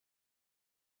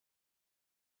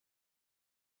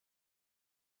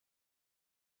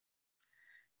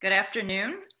Good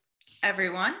afternoon,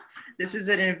 everyone. This is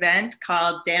an event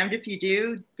called Damned If You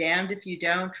Do, Damned If You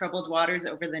Don't, Troubled Waters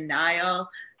Over the Nile.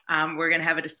 We're going to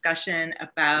have a discussion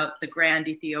about the Grand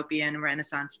Ethiopian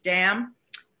Renaissance Dam.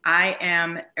 I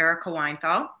am Erica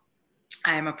Weinthal.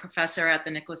 I am a professor at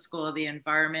the Nicholas School of the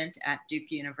Environment at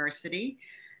Duke University.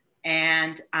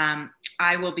 And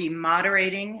I will be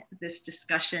moderating this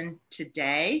discussion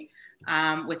today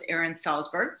with Aaron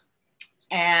Salzberg.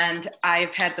 And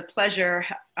I've had the pleasure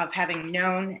of having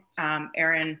known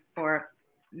Aaron for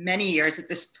many years at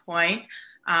this point,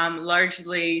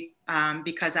 largely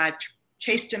because I've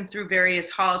chased him through various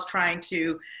halls trying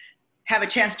to have a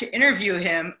chance to interview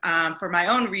him for my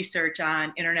own research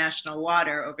on international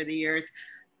water over the years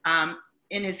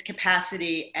in his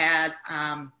capacity as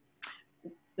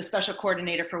the Special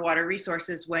Coordinator for Water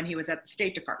Resources when he was at the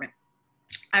State Department.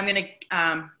 I'm going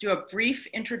to do a brief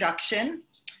introduction.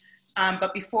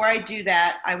 But before I do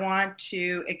that, I want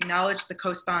to acknowledge the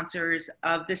co-sponsors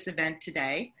of this event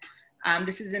today.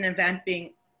 This is an event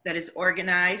that is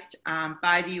organized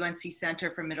by the UNC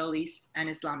Center for Middle East and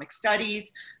Islamic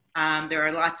Studies. There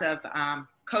are lots of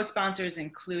co-sponsors,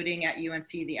 including at UNC,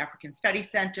 the African Studies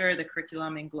Center, the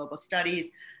Curriculum in Global Studies,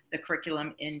 the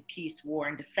Curriculum in Peace, War,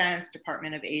 and Defense,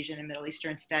 Department of Asian and Middle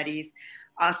Eastern Studies.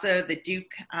 Also, the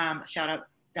Duke, shout out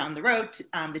down the road,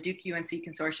 the Duke UNC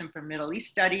Consortium for Middle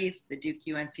East Studies, the Duke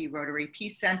UNC Rotary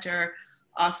Peace Center,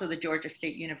 also the Georgia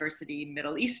State University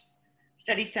Middle East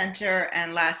Study Center,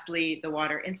 and lastly, the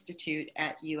Water Institute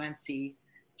at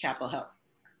UNC-Chapel Hill.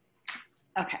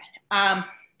 Okay,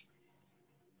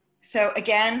 so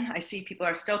again, I see people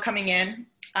are still coming in.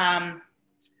 I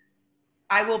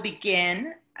will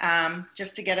begin,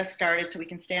 just to get us started so we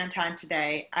can stay on time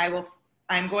today.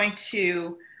 I'm going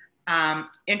to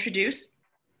introduce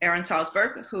Aaron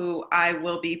Salzberg, who I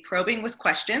will be probing with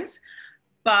questions,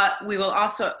 but we will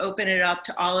also open it up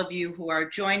to all of you who are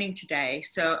joining today.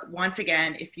 So once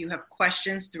again, if you have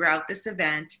questions throughout this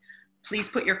event, please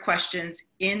put your questions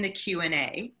in the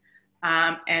Q&A.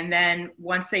 And then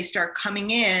once they start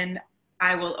coming in,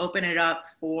 I will open it up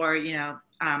for,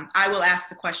 I will ask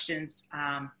the questions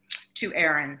to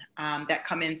Aaron that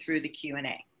come in through the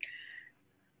Q&A.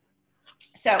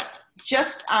 So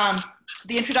just,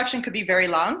 the introduction could be very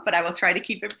long, but I will try to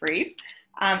keep it brief.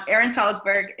 Aaron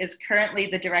Salzberg is currently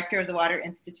the director of the Water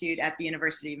Institute at the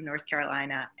University of North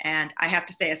Carolina. And I have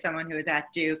to say, as someone who is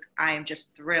at Duke, I am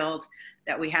just thrilled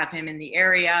that we have him in the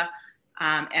area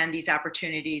and these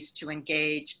opportunities to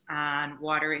engage on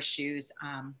water issues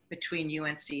between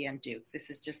UNC and Duke. This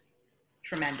is just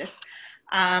tremendous.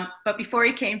 But before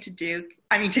he came to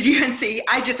UNC,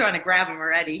 I just want to grab him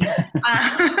already.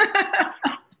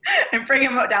 And bring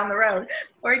him down the road.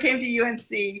 Before he came to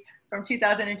UNC from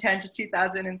 2010 to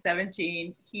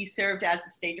 2017, he served as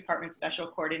the State Department Special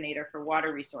Coordinator for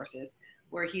Water Resources,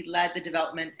 where he led the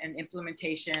development and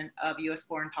implementation of U.S.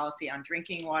 foreign policy on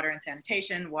drinking water and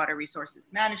sanitation, water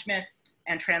resources management,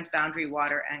 and transboundary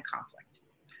water and conflict.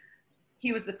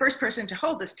 He was the first person to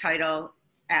hold this title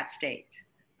at State.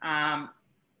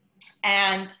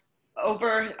 And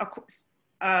over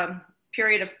a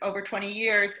period of over 20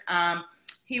 years,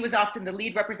 he was often the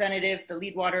lead representative, the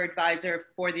lead water advisor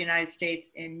for the United States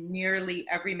in nearly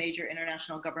every major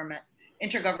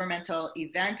intergovernmental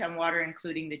event on water,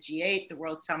 including the G8, the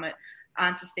World Summit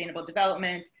on Sustainable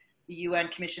Development, the UN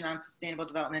Commission on Sustainable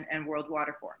Development, and World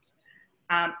Water Forums.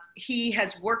 He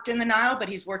has worked in the Nile, but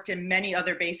he's worked in many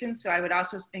other basins. So I would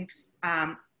also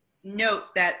note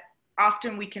that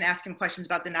often we can ask him questions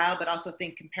about the Nile, but also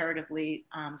think comparatively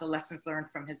the lessons learned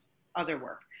from his other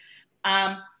work.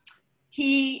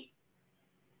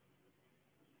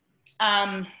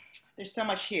 There's so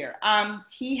much here.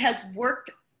 He has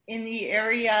worked in the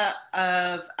area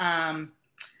of,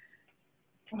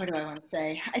 what do I want to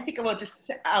say? I think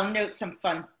I'll note some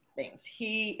fun things.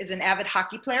 He is an avid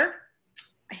hockey player.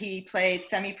 He played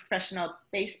semi-professional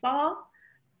baseball.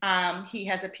 He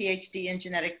has a PhD in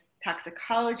genetic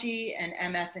toxicology and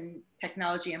MS in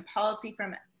technology and policy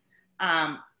from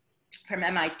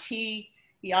MIT.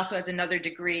 He also has another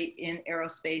degree in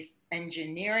aerospace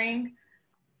engineering.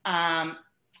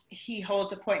 He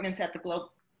holds appointments at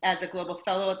as a global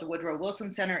fellow at the Woodrow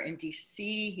Wilson Center in DC.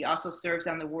 He also serves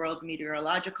on the World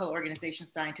Meteorological Organization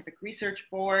Scientific Research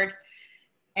Board,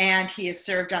 and he has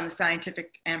served on the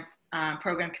Scientific and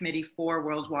Program Committee for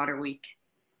World Water Week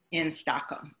in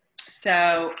Stockholm.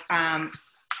 So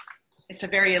it's a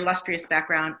very illustrious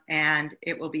background, and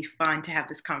it will be fun to have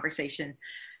this conversation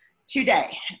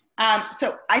today.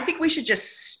 So I think we should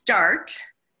just start,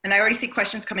 and I already see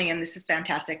questions coming in. This is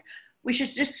fantastic. We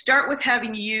should just start with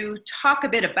having you talk a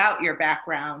bit about your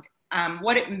background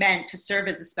what it meant to serve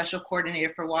as a special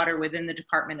coordinator for water within the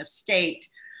Department of State,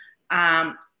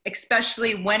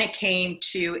 especially when it came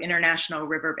to international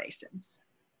river basins.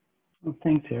 Well,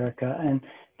 thanks, Erica. And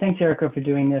thanks, Erica, for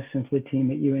doing this, and to the team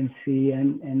at UNC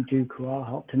and Duke who all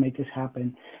helped to make this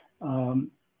happen.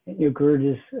 GERD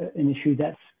is an issue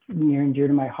that's near and dear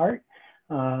to my heart.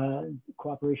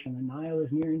 Cooperation on the Nile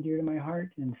is near and dear to my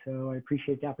heart. And so I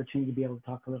appreciate the opportunity to be able to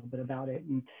talk a little bit about it,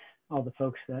 and all the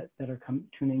folks that are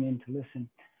tuning in to listen.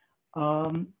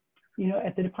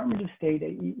 At the Department of State,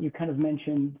 you kind of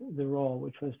mentioned the role,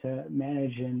 which was to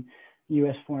manage in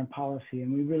U.S. foreign policy,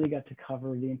 and we really got to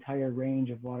cover the entire range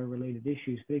of water-related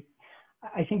issues. But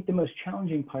I think the most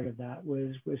challenging part of that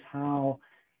was how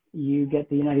you get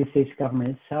the United States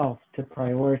government itself to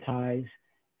prioritize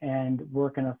and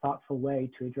work in a thoughtful way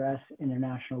to address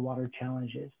international water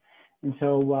challenges. And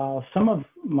so while some of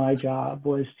my job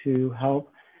was to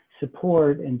help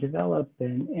support and develop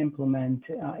and implement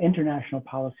international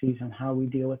policies on how we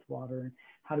deal with water, and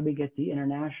how do we get the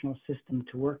international system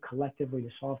to work collectively to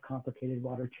solve complicated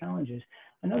water challenges,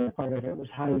 another part of it was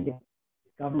how do we get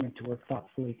government to work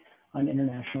thoughtfully on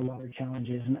international water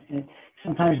challenges. And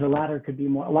sometimes the latter could be a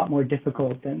lot more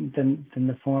difficult than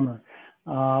the former.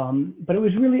 But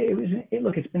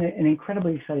it's been an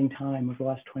incredibly exciting time over the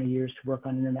last 20 years to work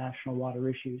on international water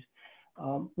issues.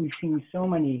 We've seen so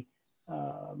many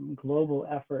global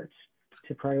efforts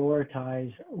to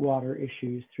prioritize water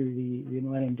issues through the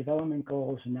Millennium Development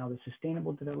Goals and now the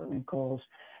Sustainable Development Goals.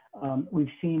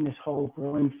 We've seen this whole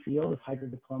growing field of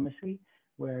hydrodiplomacy,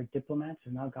 where diplomats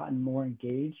have now gotten more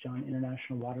engaged on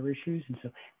international water issues. And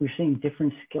so we're seeing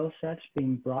different skill sets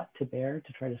being brought to bear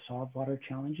to try to solve water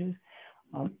challenges.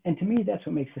 And to me, that's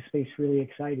what makes the space really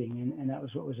exciting. And that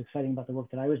was what was exciting about the work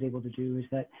that I was able to do, is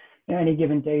that any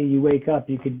given day you wake up,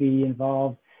 you could be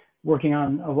involved working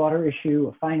on a water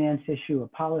issue, a finance issue, a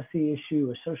policy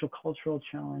issue, a social cultural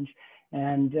challenge.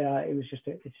 And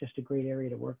it's just a great area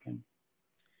to work in.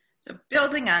 So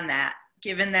building on that,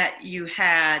 given that you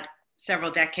had several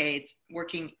decades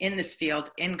working in this field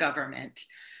in government,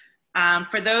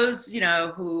 for those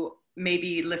who may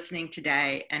be listening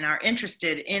today and are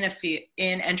interested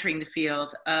in entering the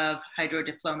field of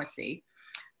hydrodiplomacy,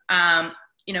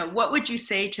 what would you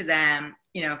say to them?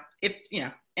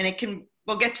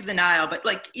 We'll get to the Nile, but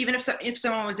even if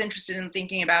someone was interested in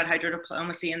thinking about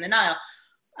hydrodiplomacy in the Nile,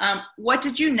 what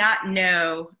did you not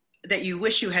know that you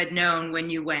wish you had known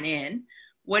when you went in?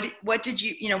 What did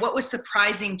you, what was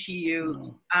surprising to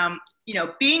you,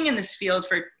 being in this field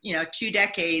for, 2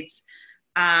 decades,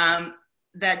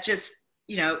 that just,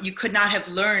 you could not have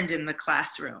learned in the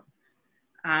classroom?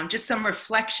 Just some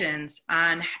reflections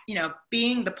on,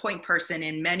 being the point person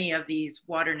in many of these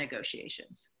water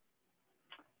negotiations.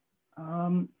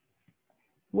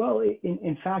 Well,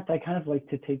 in fact, I kind of like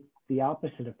to take the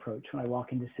opposite approach when I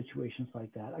walk into situations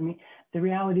like that. I mean, the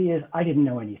reality is I didn't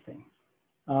know anything.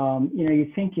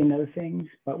 You think you know things,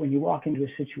 but when you walk into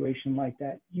a situation like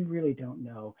that, you really don't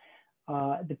know.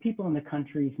 The people in the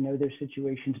countries know their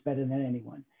situations better than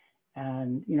anyone.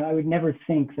 And, I would never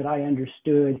think that I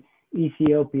understood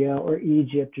Ethiopia or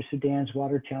Egypt or Sudan's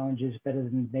water challenges better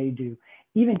than they do,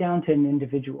 even down to an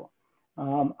individual.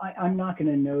 I'm not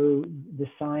going to know the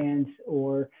science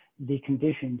or the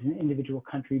conditions in an individual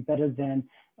country better than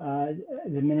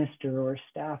the minister or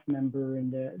staff member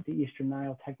in the Eastern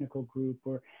Nile technical group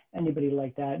or anybody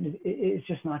like that. It's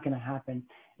just not going to happen.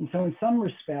 And so in some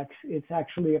respects, it's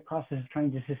actually a process of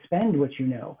trying to suspend what you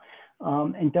know,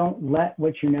 and don't let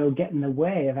what you know get in the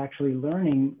way of actually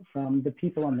learning from the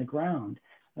people on the ground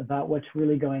about what's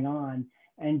really going on,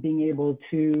 and being able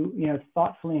to,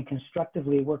 thoughtfully and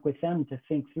constructively work with them to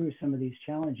think through some of these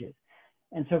challenges.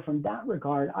 And so from that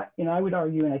regard, I would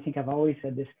argue, and I think I've always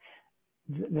said this,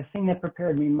 the thing that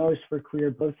prepared me most for a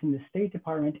career, both in the State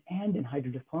Department and in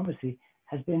hydrodiplomacy,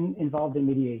 has been involved in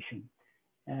mediation.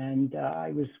 And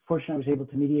I was fortunate I was able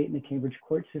to mediate in the Cambridge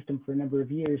court system for a number of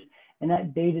years. And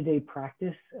that day-to-day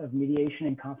practice of mediation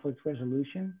and conflict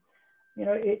resolution,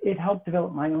 it helped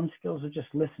develop my own skills of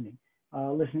just listening.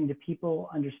 Listening to people,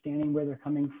 understanding where they're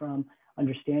coming from,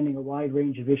 understanding a wide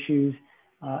range of issues,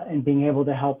 and being able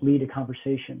to help lead a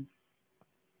conversation.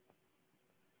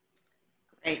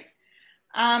 Great.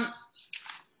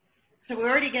 So we're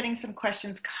already getting some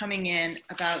questions coming in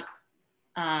about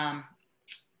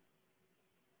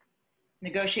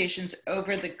negotiations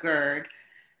over the GERD.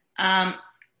 I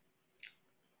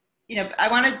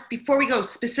want to, before we go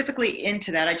specifically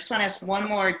into that, I just want to ask one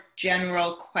more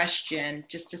general question,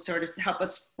 just to sort of help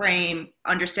us frame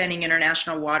understanding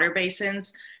international water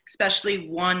basins, especially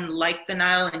one like the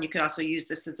Nile. And you could also use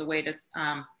this as a way to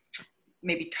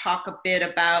maybe talk a bit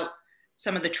about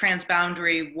some of the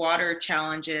transboundary water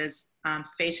challenges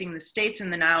facing the states in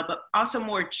the Nile, but also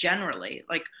more generally,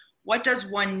 like what does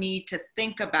one need to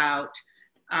think about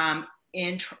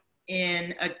in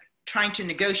trying to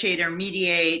negotiate or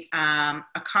mediate a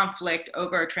conflict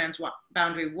over a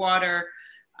transboundary water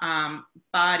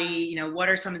body? You know, what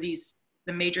are some of the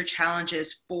major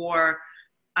challenges for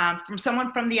from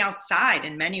someone from the outside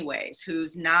in many ways,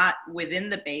 who's not within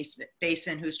the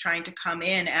basin, who's trying to come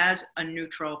in as a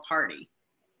neutral party?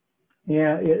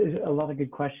 Yeah, a lot of good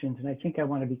questions. And I think I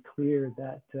want to be clear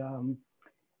that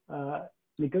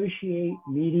negotiate,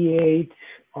 mediate,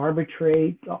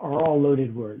 arbitrate are all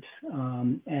loaded words.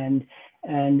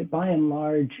 And by and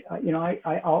large, you know,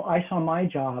 I saw my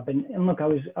job, and look, I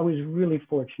was really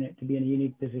fortunate to be in a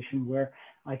unique position where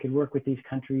I could work with these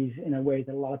countries in a way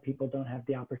that a lot of people don't have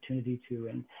the opportunity to.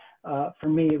 And for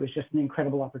me, it was just an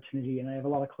incredible opportunity. And I have a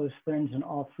lot of close friends in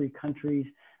all three countries.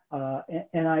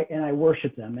 And I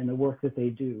worship them and the work that they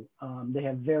do. They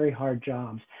have very hard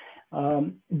jobs. At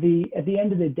the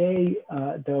end of the day,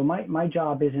 though, my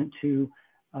job isn't to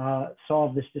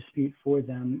solve this dispute for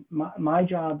them. My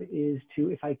job is to,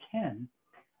 if I can,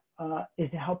 is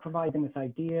to help provide them with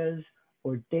ideas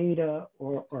or data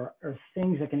or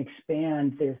things that can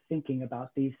expand their thinking about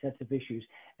these sets of issues,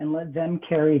 and let them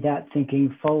carry that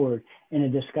thinking forward in a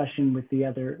discussion with the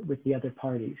other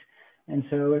parties. And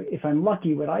so if I'm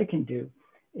lucky, what I can do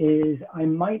is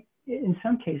in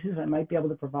some cases, I might be able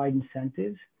to provide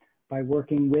incentives by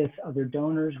working with other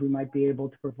donors. We might be able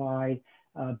to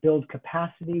build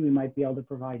capacity. We might be able to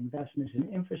provide investments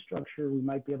in infrastructure. We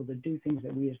might be able to do things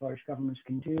that we as large governments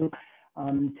can do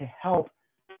to help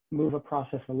move a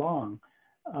process along.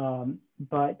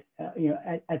 But you know,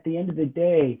 at the end of the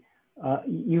day,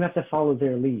 you have to follow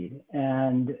their lead.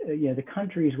 And you know, the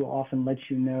countries will often let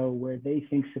you know where they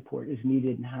think support is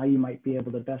needed and how you might be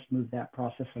able to best move that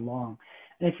process along.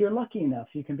 And if you're lucky enough,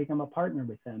 you can become a partner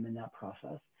with them in that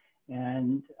process.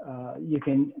 And you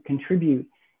can contribute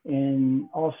in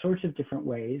all sorts of different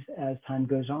ways as time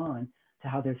goes on to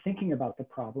how they're thinking about the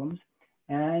problems,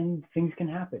 and things can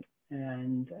happen,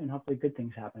 and hopefully good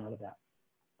things happen out of that.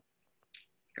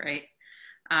 Great.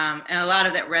 And a lot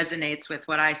of that resonates with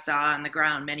what I saw on the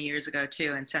ground many years ago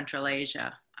too in Central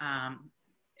Asia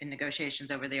in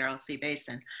negotiations over the RLC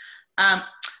Basin.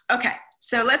 Okay,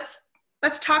 so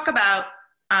let's talk about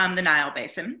the Nile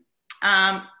Basin.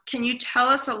 Can you tell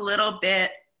us a little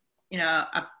bit, you know,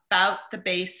 about the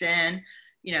basin,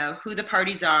 you know, who the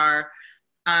parties are,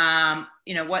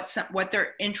 you know, what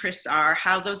their interests are,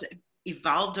 how those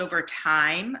evolved over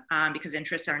time, because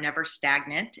interests are never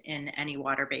stagnant in any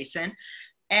water basin,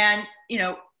 and, you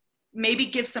know, maybe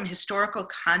give some historical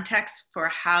context for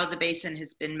how the basin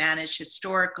has been managed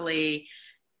historically,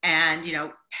 and, you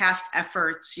know, past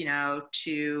efforts, you know,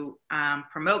 to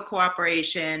promote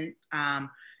cooperation.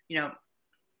 You know,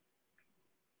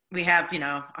 we have, you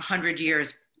know, 100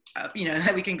 years, you know,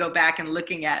 that we can go back and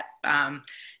looking at,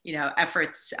 you know,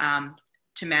 efforts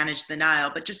to manage the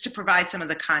Nile, but just to provide some of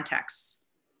the context.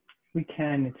 We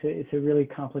can. It's a really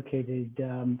complicated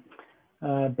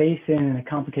basin and a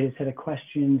complicated set of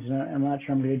questions. I'm not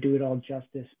sure I'm going to do it all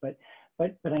justice, but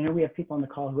I know we have people on the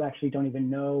call who actually don't even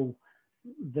know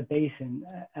the basin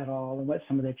at all and what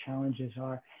some of the challenges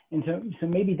are. And so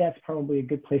maybe that's probably a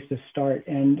good place to start.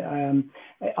 And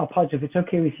I'll pause. If it's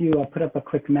okay with you, I'll put up a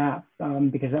quick map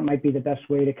because that might be the best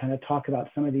way to kind of talk about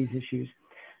some of these issues.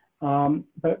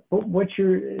 But let's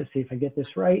see if I get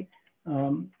this right.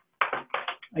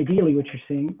 Ideally what you're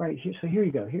seeing right here. So here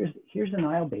you go. Here's the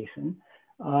Nile Basin.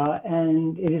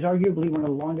 And it is arguably one of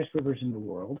the longest rivers in the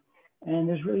world. And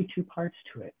there's really two parts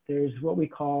to it. There's what we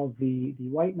call the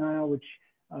White Nile, which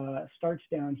starts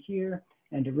down here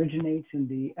and originates in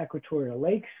the equatorial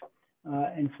lakes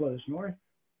and flows north.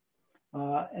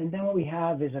 And then what we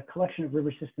have is a collection of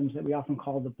river systems that we often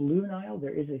call the Blue Nile.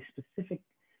 There is a specific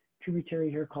tributary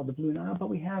here called the Blue Nile, but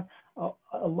we have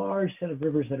a large set of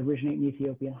rivers that originate in the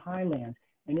Ethiopian highlands,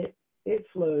 and it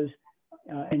flows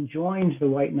and joins the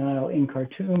White Nile in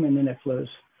Khartoum, and then it flows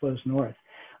north.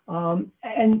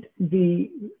 And the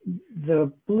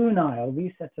Blue Nile,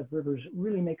 these sets of rivers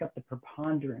really make up the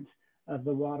preponderance of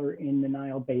the water in the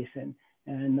Nile Basin,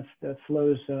 and the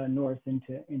flows north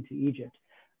into Egypt.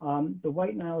 The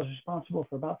White Nile is responsible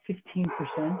for about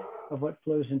 15% of what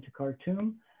flows into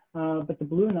Khartoum, but the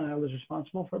Blue Nile is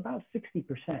responsible for about 60%.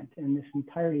 And this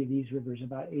entirety of these rivers,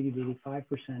 about 80 to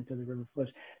 85% of the river flows.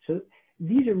 So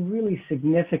these are really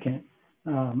significant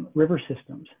river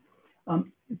systems.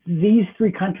 These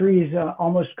three countries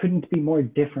almost couldn't be more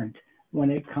different when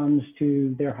it comes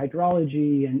to their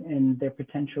hydrology and their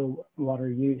potential water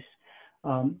use.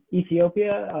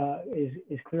 Ethiopia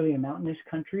is clearly a mountainous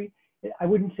country. I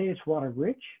wouldn't say it's water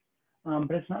rich,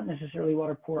 but it's not necessarily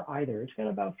water poor either. It's got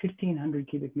about 1,500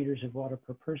 cubic meters of water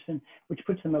per person, which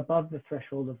puts them above the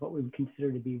threshold of what we would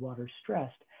consider to be water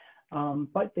stressed.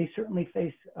 But they certainly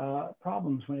face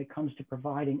problems when it comes to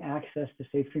providing access to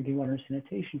safe drinking water and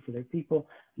sanitation for their people,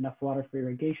 enough water for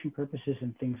irrigation purposes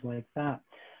and things like that.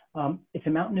 It's a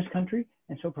mountainous country,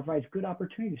 and so it provides good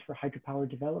opportunities for hydropower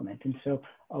development. And so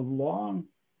along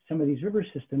some of these river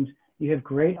systems, you have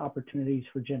great opportunities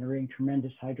for generating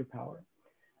tremendous hydropower.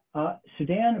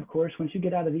 Sudan, of course, once you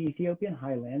get out of the Ethiopian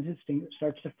highlands, it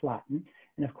starts to flatten.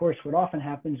 And of course, what often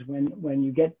happens when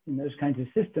you get in those kinds of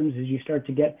systems is you start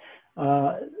to get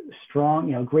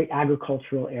strong, great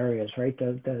agricultural areas, right?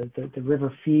 The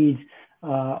river feeds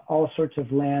all sorts of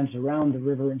lands around the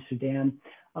river in Sudan.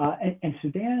 And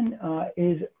Sudan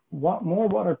is more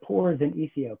water poor than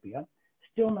Ethiopia,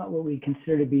 still not what we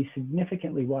consider to be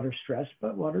significantly water stressed,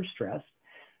 but water stressed,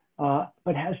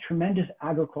 but has tremendous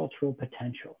agricultural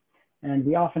potential. And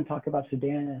we often talk about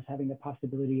Sudan as having the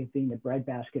possibility of being the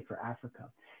breadbasket for Africa.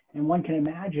 And one can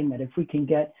imagine that if we can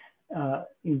get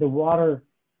the water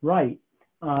right,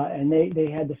 and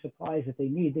they had the supplies that they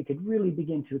need, they could really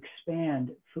begin to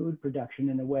expand food production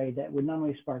in a way that would not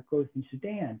only spark growth in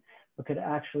Sudan, but could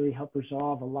actually help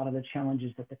resolve a lot of the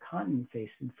challenges that the continent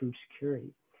faced in food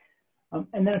security.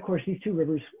 And then, of course, these two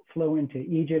rivers flow into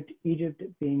Egypt, Egypt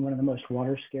being one of the most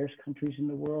water scarce countries in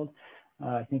the world.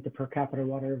 I think the per capita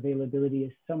water availability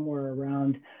is somewhere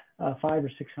around 500 or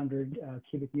 600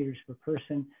 cubic meters per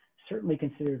person, certainly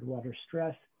considered water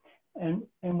stress. And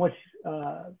what's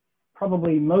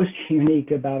probably most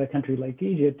unique about a country like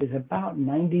Egypt is about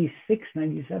 96,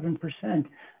 97%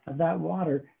 of that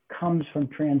water comes from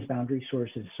transboundary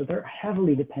sources. So they're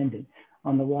heavily dependent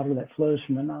on the water that flows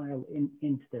from the Nile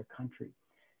into their country.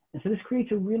 And so this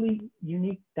creates a really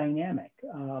unique dynamic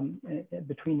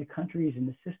between the countries and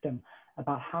the system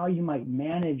about how you might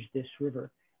manage this river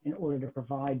in order to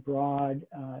provide broad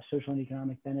social and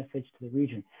economic benefits to the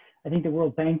region. I think the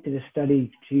World Bank did a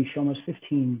study, almost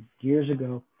 15 years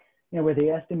ago, where they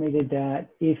estimated that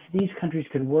if these countries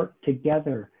could work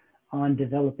together on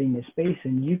developing this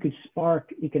basin, you could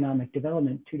spark economic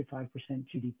development, 2 to 5%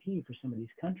 GDP for some of these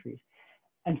countries.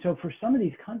 And so for some of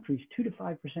these countries, 2 to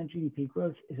 5% GDP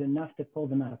growth is enough to pull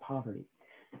them out of poverty.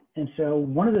 And so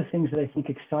one of the things that I think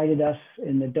excited us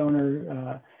in the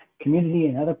donor community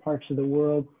and other parts of the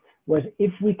world was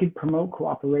if we could promote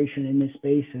cooperation in this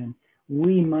basin,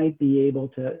 we might be able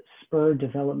to spur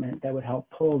development that would help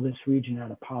pull this region out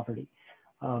of poverty.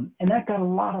 And that got a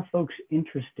lot of folks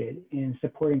interested in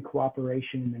supporting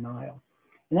cooperation in the Nile.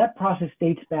 And that process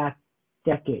dates back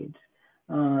decades.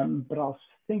 But I'll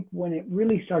think when it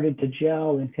really started to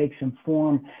gel and take some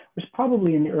form was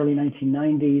probably in the early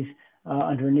 1990s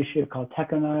under an initiative called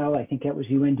Nile. I think that was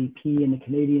UNDP and the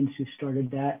Canadians who started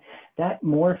that. That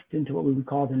morphed into what we would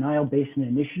call the Nile Basin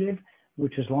Initiative,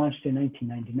 which was launched in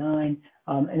 1999.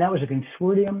 And that was a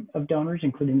consortium of donors,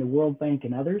 including the World Bank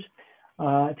and others,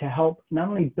 to help not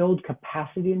only build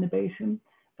capacity in the basin,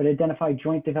 but identify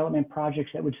joint development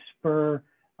projects that would spur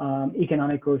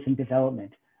economic growth and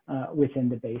development within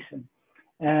the basin.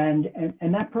 And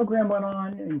that program went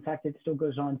on. In fact, it still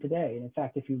goes on today. And in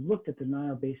fact, if you looked at the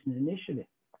Nile Basin Initiative,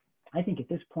 I think at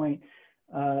this point,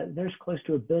 there's close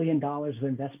to $1 billion of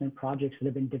investment projects that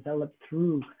have been developed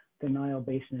through the Nile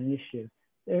Basin Initiative.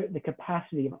 The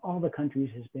capacity of all the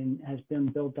countries has been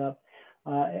built up.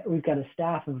 We've got a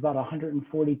staff of about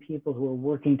 140 people who are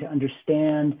working to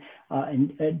understand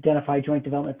and identify joint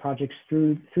development projects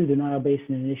through the Nile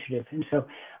Basin Initiative. And so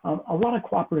a lot of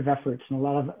cooperative efforts and a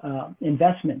lot of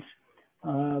investments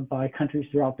by countries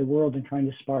throughout the world in trying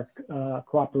to spark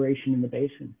cooperation in the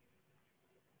basin.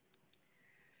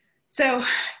 So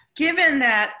given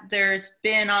that there's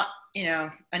been a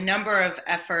number of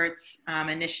efforts,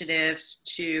 initiatives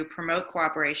to promote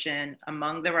cooperation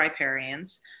among the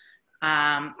riparians,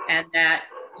 and that,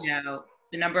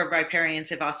 the number of riparians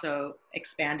have also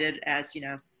expanded as,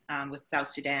 with South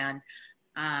Sudan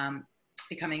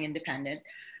becoming independent.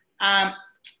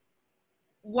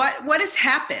 What has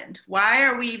happened? Why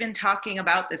are we even talking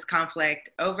about this conflict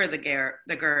over the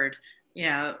GERD,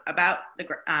 about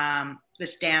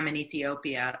this dam in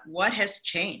Ethiopia? What has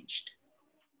changed?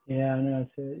 Yeah, no,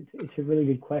 it's a really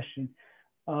good question.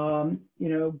 Going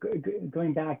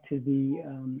back to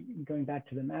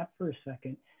the map for a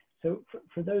second. So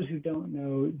for those who don't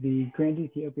know, the Grand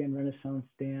Ethiopian Renaissance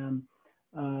Dam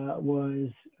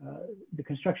the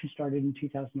construction started in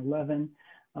 2011.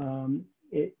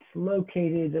 It's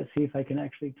located, let's see if I can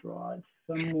actually draw it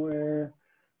somewhere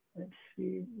let's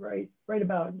see, right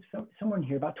about somewhere in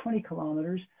here, about 20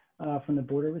 kilometers from the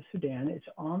border with Sudan. It's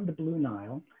on the Blue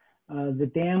Nile.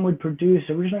 The dam would produce,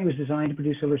 originally it was designed to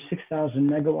produce over 6,000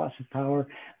 megawatts of power.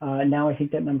 Now I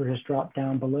think that number has dropped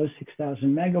down below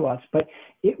 6,000 megawatts, but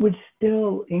it would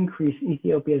still increase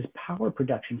Ethiopia's power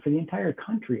production for the entire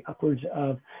country, upwards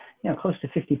of close to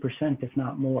 50%, if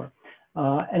not more.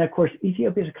 And of course,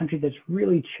 Ethiopia is a country that's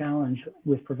really challenged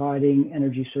with providing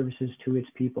energy services to its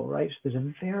people, right? So there's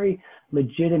a very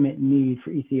legitimate need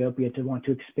for Ethiopia to want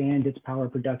to expand its power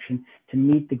production to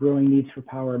meet the growing needs for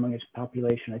power among its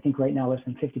population. I think right now less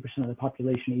than 50% of the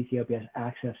population of Ethiopia has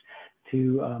access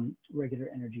to regular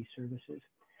energy services.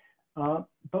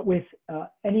 But with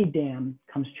any dam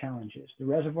comes challenges. The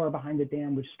reservoir behind the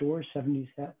dam would store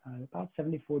about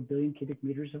 74 billion cubic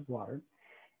meters of water.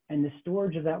 And the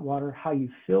storage of that water, how you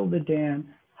fill the dam,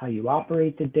 how you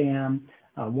operate the dam,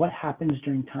 what happens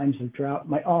during times of drought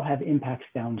might all have impacts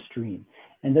downstream.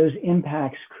 And those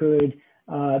impacts could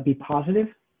be positive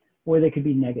or they could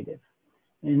be negative.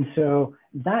 And so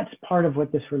that's part of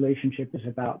what this relationship is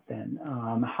about then.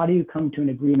 How do you come to an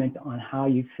agreement on how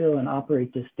you fill and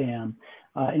operate this dam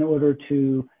in order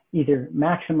to either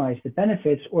maximize the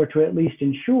benefits or to at least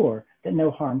ensure that no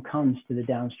harm comes to the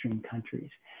downstream countries?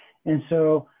 And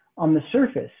so on the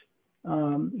surface,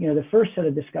 the first set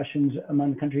of discussions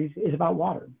among the countries is about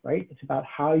water, right? It's about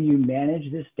how you manage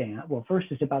this dam. Well, first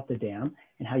it's about the dam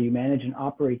and how you manage and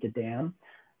operate the dam.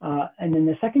 And then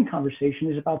the second conversation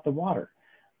is about the water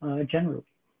generally.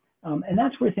 And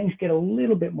that's where things get a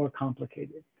little bit more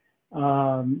complicated.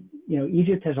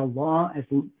 Egypt has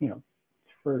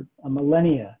for a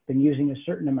millennia been using a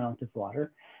certain amount of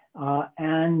water.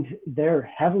 And they're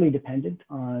heavily dependent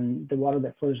on the water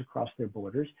that flows across their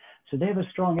borders. So they have a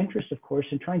strong interest, of course,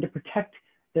 in trying to protect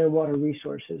their water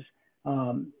resources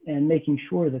and making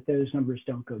sure that those numbers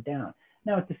don't go down.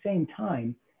 Now, at the same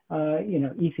time,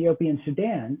 Ethiopia and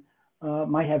Sudan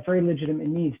might have very legitimate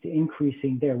needs to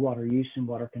increasing their water use and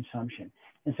water consumption.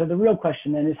 And so the real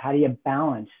question then is, how do you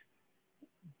balance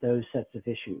those sets of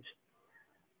issues?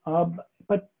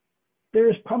 But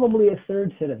there's probably a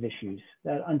third set of issues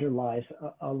that underlies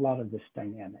a lot of this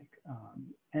dynamic.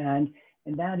 And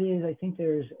that is, I think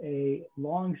there's a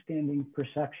long-standing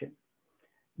perception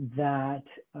that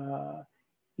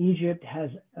Egypt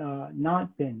has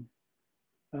not been,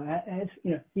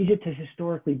 Egypt has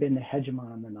historically been the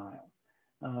hegemon on the Nile.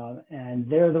 And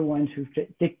they're the ones who've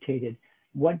dictated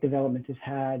what development has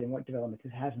had and what development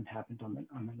hasn't happened on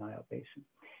the Nile basin.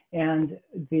 And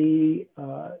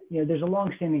there's a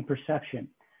long-standing perception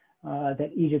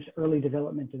that Egypt's early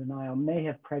development of the Nile may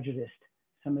have prejudiced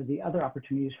some of the other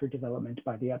opportunities for development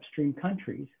by the upstream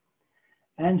countries.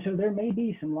 And so there may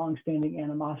be some long-standing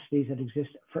animosities that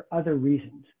exist for other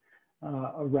reasons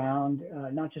around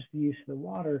not just the use of the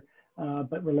water,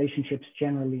 but relationships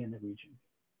generally in the region.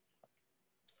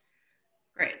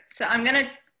 Great. So I'm going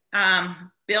to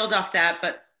build off that,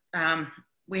 but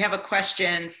we have a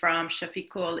question from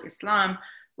Shafiqul Islam,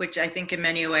 which I think in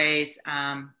many ways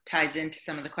ties into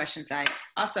some of the questions I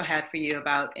also had for you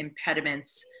about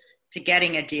impediments to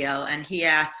getting a deal. And he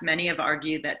asks, many have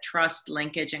argued that trust,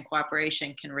 linkage, and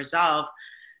cooperation can resolve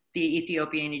the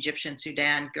Ethiopian, Egyptian,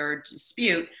 Sudan GERD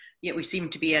dispute, yet we seem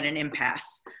to be at an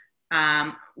impasse.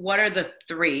 What are the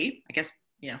three,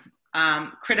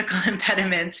 critical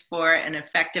impediments for an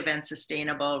effective and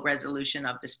sustainable resolution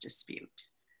of this dispute,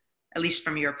 at least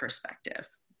from your perspective?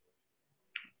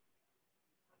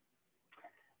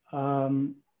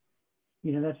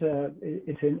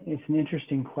 It's an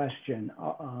interesting question.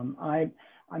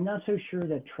 I'm not so sure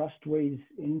that trust weighs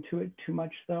into it too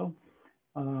much, though.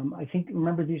 I think,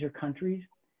 remember, these are countries,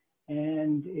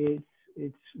 and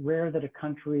it's rare that a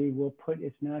country will put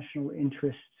its national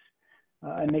interests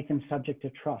and make them subject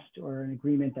to trust, or an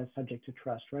agreement that's subject to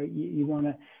trust, right? You want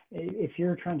to, if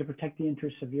you're trying to protect the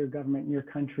interests of your government and your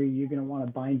country, you're going to want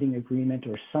a binding agreement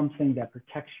or something that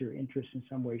protects your interests in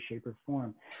some way, shape, or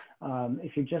form.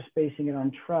 If you're just basing it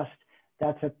on trust,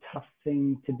 that's a tough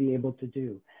thing to be able to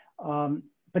do.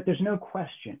 But there's no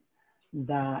question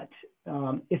that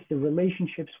if the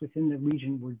relationships within the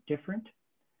region were different,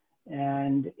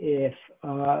 and if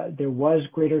there was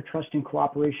greater trust and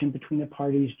cooperation between the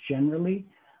parties generally,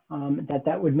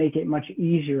 that would make it much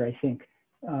easier, I think,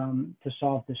 to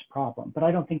solve this problem. But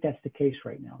I don't think that's the case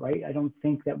right now, right? I don't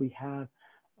think that we have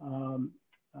a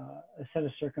set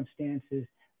of circumstances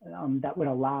that would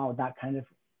allow that kind of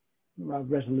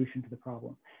resolution to the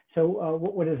problem. So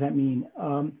what does that mean?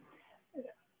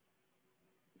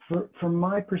 From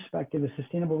my perspective, a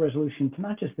sustainable resolution to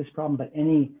not just this problem, but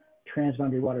any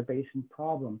transboundary water basin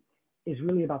problem is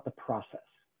really about the process.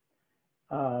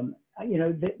 You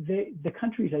know, the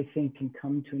countries, I think, can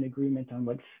come to an agreement on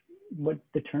what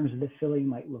the terms of the filling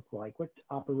might look like, what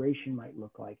operation might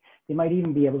look like. They might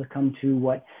even be able to come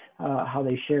to how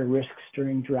they share risks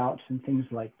during droughts and things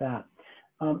like that.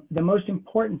 The most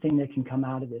important thing that can come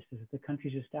out of this is that the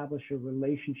countries establish a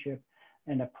relationship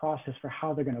and a process for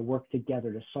how they're going to work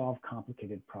together to solve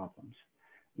complicated problems.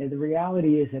 Now, the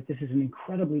reality is that this is an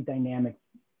incredibly dynamic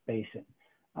basin.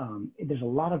 There's a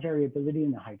lot of variability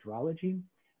in the hydrology,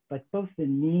 but both the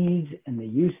needs and the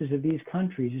uses of these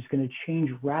countries is going to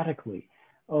change radically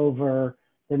over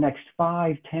the next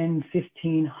 5, 10,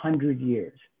 15, 100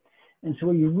 years. And so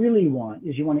what you really want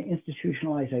is you want to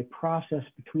institutionalize a process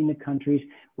between the countries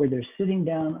where they're sitting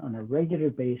down on a regular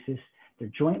basis,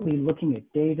 they're jointly looking at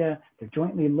data, they're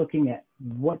jointly looking at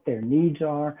what their needs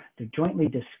are, they're jointly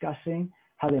discussing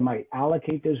how they might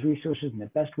allocate those resources in the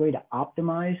best way to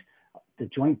optimize the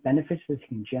joint benefits that they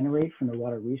can generate from the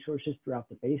water resources throughout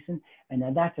the basin. And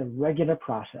then that's a regular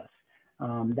process.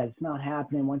 That's not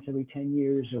happening once every 10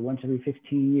 years or once every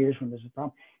 15 years when there's a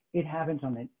problem. It happens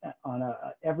on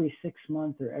a every 6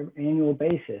 month or every annual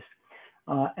basis.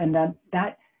 And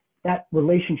that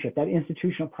relationship, that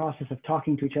institutional process of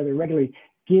talking to each other regularly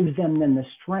gives them then the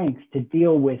strength to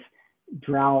deal with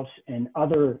droughts and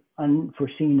other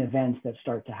unforeseen events that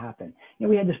start to happen. You know,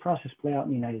 we had this process play out in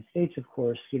the United States, of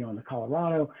course, you know, in the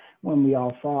Colorado, when we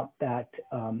all thought that,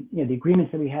 you know, the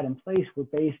agreements that we had in place were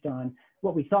based on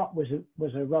what we thought was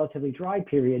a relatively dry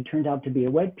period, turned out to be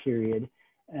a wet period.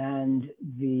 And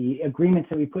the agreements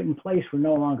that we put in place were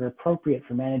no longer appropriate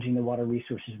for managing the water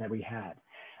resources that we had.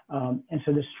 And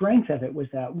so the strength of it was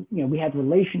that, you know, we had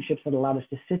relationships that allowed us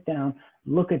to sit down,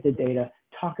 look at the data,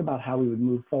 talk about how we would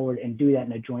move forward and do that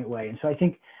in a joint way. And so I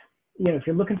think, you know, if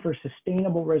you're looking for a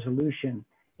sustainable resolution,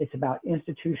 it's about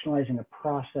institutionalizing a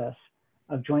process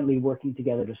of jointly working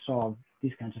together to solve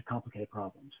these kinds of complicated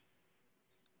problems.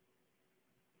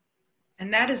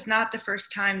 And that is not the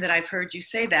first time that I've heard you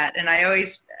say that. And I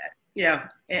always, you know,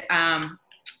 and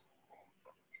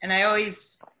I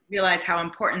always realize how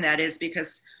important that is,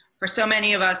 because for so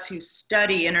many of us who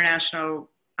study international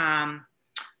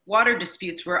water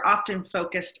disputes, we're often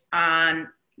focused on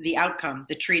the outcome,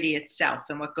 the treaty itself,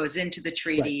 and what goes into the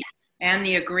treaty and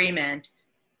the agreement.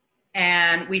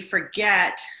 And we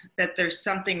forget that there's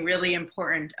something really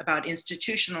important about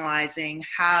institutionalizing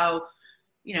how,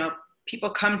 you know, people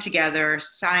come together,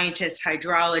 scientists,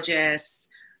 hydrologists,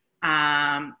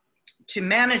 to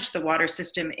manage the water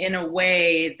system in a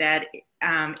way that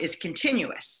is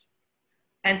continuous.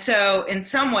 And so in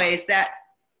some ways that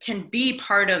can be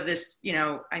part of this, you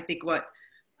know, I think what,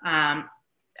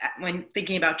 when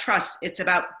thinking about trust, it's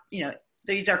about, you know,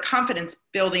 these are confidence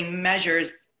building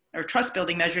measures or trust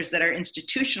building measures that are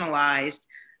institutionalized.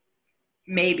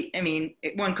 Maybe, I mean,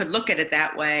 one could look at it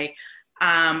that way,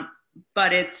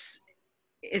 but it's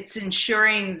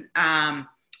ensuring that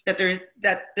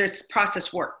this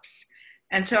process works.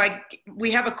 And so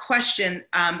we have a question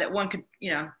that one could,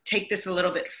 you know, take this a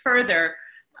little bit further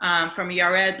from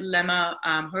Yared Lema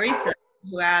Harisa,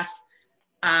 who asks,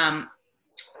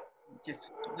 just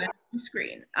went on the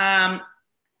screen,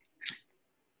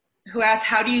 who asks,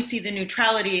 how do you see the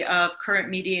neutrality of current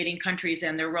mediating countries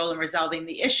and their role in resolving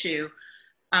the issue?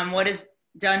 What is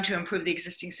done to improve the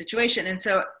existing situation? And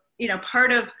so, you know,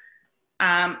 part of,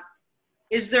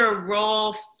 is there a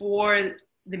role for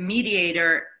the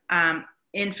mediator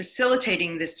in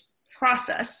facilitating this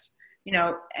process? You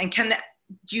know, and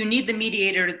do you need the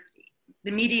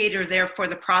mediator there for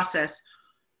the process?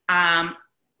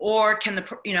 Or can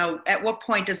you know, at what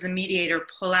point does the mediator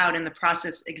pull out and the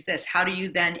process exist? How do you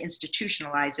then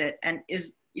institutionalize it? And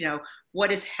you know,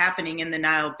 what is happening in the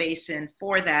Nile basin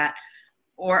for that?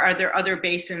 Or are there other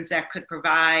basins that could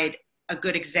provide a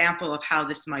good example of how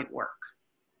this might work?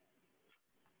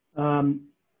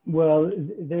 Well,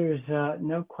 there's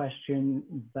no question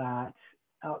that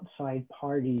outside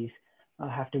parties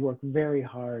have to work very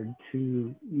hard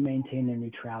to maintain their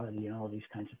neutrality in all these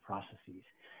kinds of processes.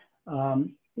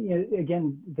 You know,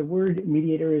 again, the word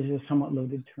mediator is a somewhat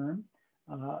loaded term,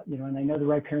 you know, and I know the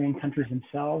riparian countries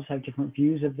themselves have different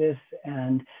views of this,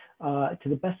 and to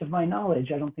the best of my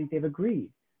knowledge, I don't think they've agreed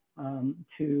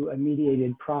to a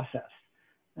mediated process.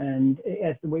 And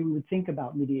as the way we would think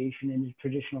about mediation in a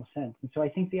traditional sense. And so I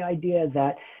think the idea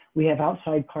that we have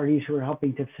outside parties who are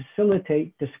helping to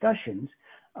facilitate discussions,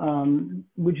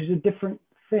 which is a different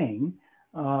thing,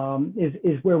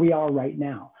 is where we are right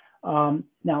now.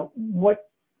 Now, what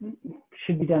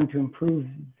should be done to improve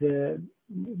the,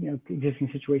 you know, existing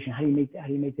situation? How do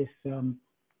you make this?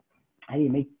 How do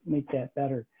you make that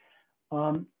better?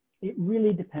 It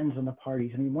really depends on the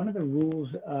parties. I mean, one of the rules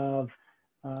of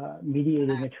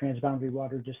mediating a transboundary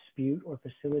water dispute or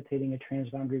facilitating a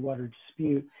transboundary water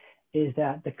dispute is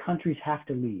that the countries have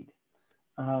to lead.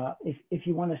 If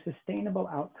you want a sustainable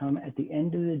outcome, at the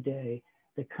end of the day,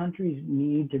 the countries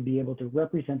need to be able to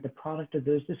represent the product of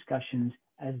those discussions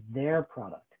as their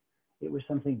product. It was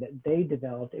something that they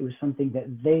developed. It was something that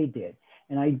they did.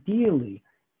 And ideally,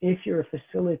 if you're a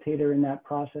facilitator in that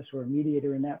process or a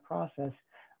mediator in that process,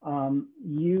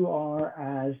 you are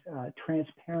as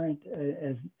transparent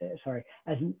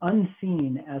as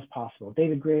unseen as possible.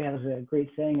 David Gray has a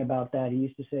great saying about that. He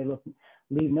used to say, look,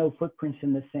 leave no footprints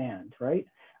in the sand, right?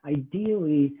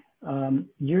 Ideally,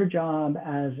 your job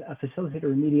as a facilitator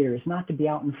or mediator is not to be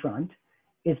out in front,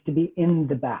 it's to be in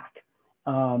the back.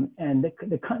 And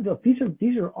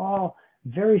these are all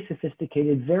very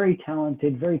sophisticated, very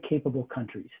talented, very capable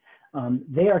countries.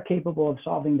 They are capable of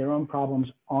solving their own problems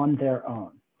on their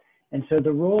own. And so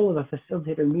the role of a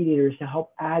facilitator mediator is to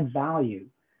help add value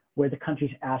where the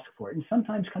countries ask for it. And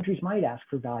sometimes countries might ask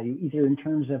for value, either in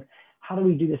terms of how do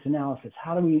we do this analysis?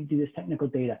 How do we do this technical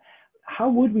data? How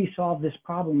would we solve this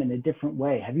problem in a different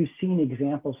way? Have you seen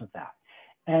examples of that?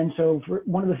 And so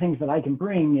one of the things that I can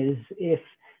bring is if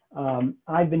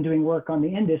I've been doing work on the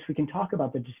Indus, we can talk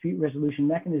about the dispute resolution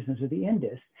mechanisms of the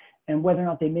Indus and whether or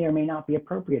not they may or may not be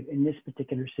appropriate in this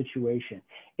particular situation.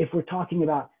 If we're talking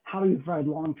about how do we provide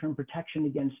long-term protection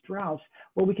against droughts,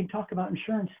 well, we can talk about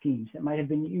insurance schemes that might have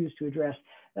been used to address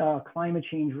climate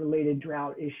change related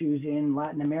drought issues in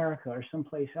Latin America or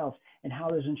someplace else, and how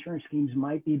those insurance schemes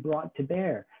might be brought to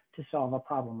bear to solve a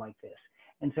problem like this.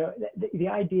 And so the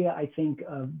idea, I think,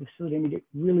 of the facility mediator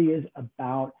really is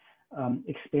about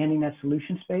expanding that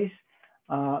solution space,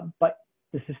 but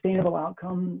the sustainable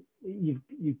outcome, you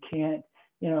can't,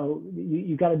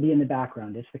 you got to be in the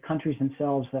background. It's the countries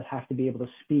themselves that have to be able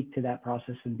to speak to that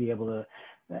process and be able to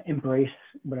embrace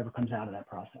whatever comes out of that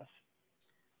process.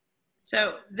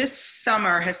 So this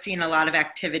summer has seen a lot of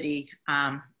activity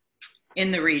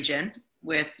in the region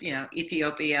with,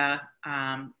 Ethiopia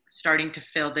starting to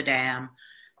fill the dam,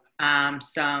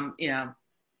 some,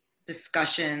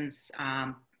 discussions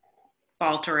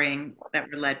faltering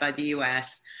that were led by the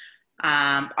US.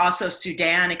 Also,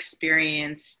 Sudan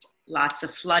experienced lots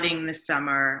of flooding this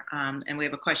summer. And we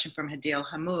have a question from Hadil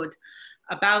Hamoud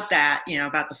about that,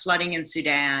 about the flooding in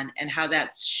Sudan and how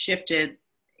that's shifted,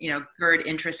 GERD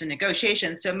interest in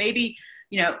negotiations. So maybe,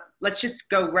 let's just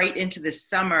go right into this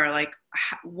summer. Like,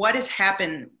 what has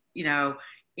happened,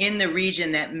 in the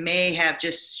region that may have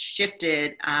just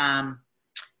shifted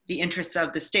the interests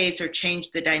of the states or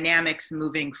changed the dynamics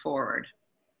moving forward?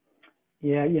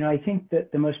 Yeah, I think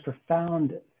that the most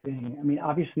profound thing,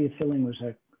 obviously the filling was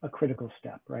a critical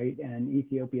step, right? And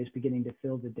Ethiopia is beginning to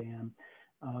fill the dam,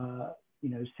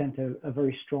 sent a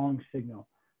very strong signal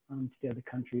to the other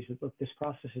countries that, look, this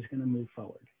process is going to move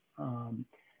forward.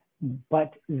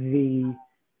 But the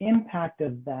impact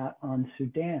of that on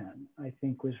Sudan, I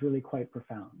think, was really quite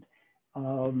profound.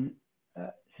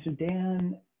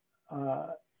 Sudan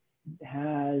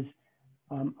has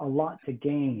a lot to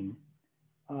gain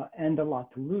and a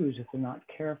lot to lose if they're not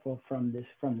careful from this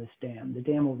dam. The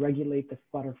dam will regulate the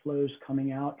water flows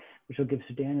coming out, which will give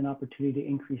Sudan an opportunity to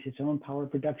increase its own power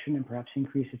production and perhaps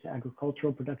increase its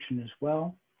agricultural production as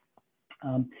well.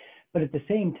 But at the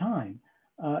same time,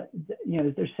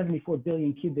 there's 74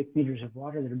 billion cubic meters of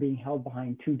water that are being held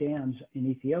behind two dams in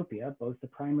Ethiopia, both the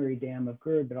primary dam of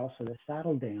GERD, but also the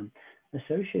saddle dam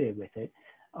associated with it.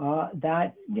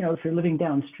 That, if you're living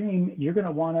downstream, you're going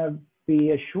to want to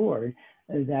be assured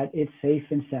that it's safe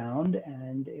and sound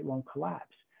and it won't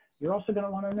collapse. You're also going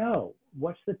to want to know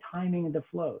what's the timing of the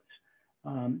flows.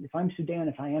 If I'm Sudan,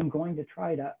 if I am going to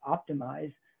try to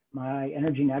optimize my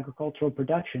energy and agricultural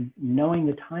production, knowing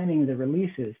the timing of the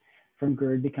releases from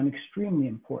GERD become extremely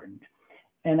important.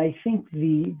 And I think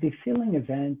the filling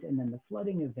event and then the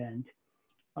flooding event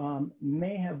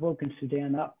may have woken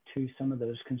Sudan up to some of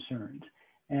those concerns.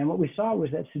 And what we saw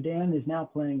was that Sudan is now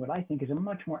playing what I think is a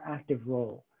much more active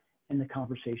role in the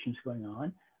conversations going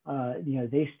on.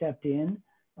 They stepped in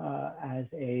as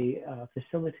a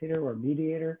facilitator or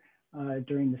mediator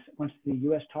during this, once the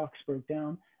US talks broke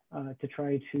down, to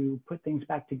try to put things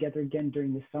back together again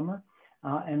during the summer.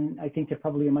 And I think they're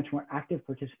probably a much more active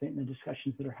participant in the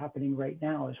discussions that are happening right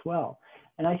now as well.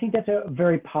 And I think that's a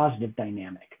very positive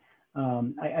dynamic.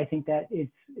 I think that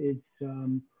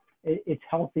it's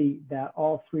healthy that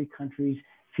all three countries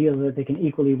feel that they can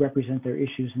equally represent their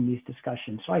issues in these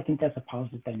discussions. So I think that's a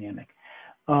positive dynamic.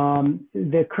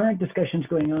 The current discussions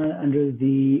going on under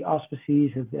the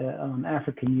auspices of the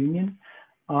African Union,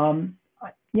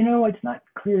 it's not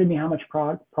clear to me how much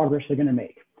progress they're going to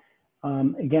make.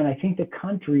 Again, I think the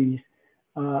countries,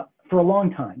 for a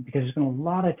long time, because there's been a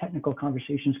lot of technical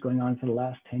conversations going on for the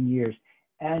last 10 years.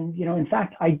 And, in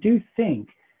fact, I do think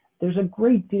there's a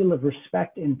great deal of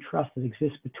respect and trust that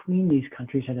exists between these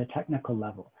countries at a technical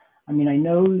level. I mean, I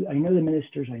know the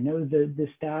ministers, I know the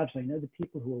staffs, I know the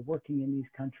people who are working in these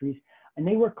countries, and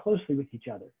they work closely with each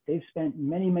other. They've spent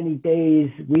many, many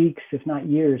days, weeks, if not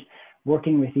years,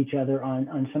 working with each other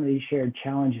on some of these shared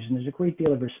challenges, and there's a great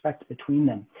deal of respect between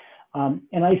them.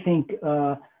 And I think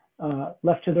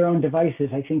left to their own devices,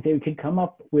 I think they could come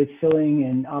up with filling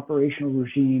and operational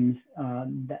regimes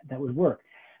that would work.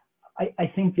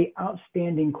 I think the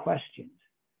outstanding questions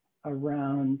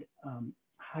around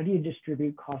how do you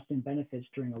distribute cost and benefits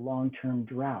during a long-term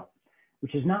drought,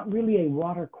 which is not really a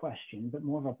water question, but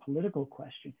more of a political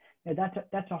question.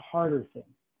 That's a harder thing.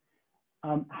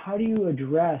 How do you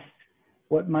address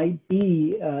what might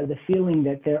be the feeling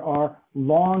that there are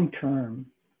long-term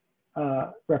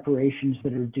reparations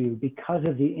that are due because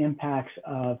of the impacts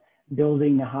of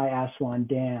building the High Aswan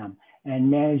Dam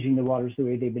and managing the waters the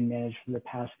way they've been managed for the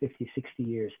past 50, 60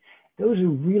 years? Those are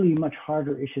really much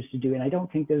harder issues to do. And I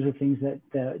don't think those are things that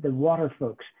the water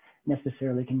folks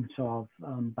necessarily can solve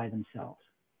by themselves.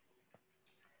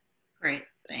 Great,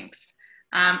 thanks.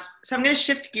 So I'm going to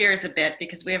shift gears a bit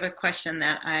because we have a question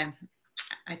that I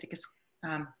think is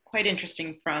quite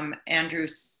interesting from Andrew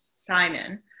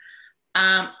Simon,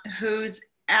 who's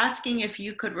asking if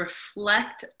you could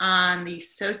reflect on the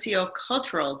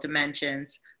socio-cultural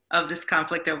dimensions of this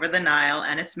conflict over the Nile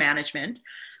and its management.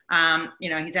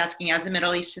 He's asking, as a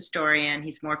Middle East historian,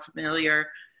 he's more familiar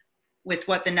with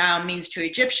what the Nile means to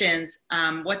Egyptians.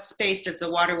 What space does the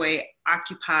waterway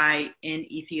occupy in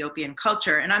Ethiopian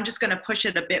culture? And I'm just going to push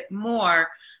it a bit more.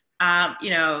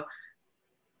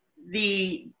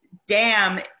 The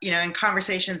dam, in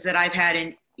conversations that I've had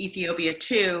in Ethiopia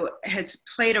too, has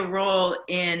played a role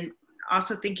in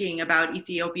also thinking about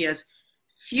Ethiopia's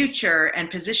future and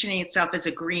positioning itself as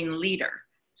a green leader.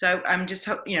 So I'm just,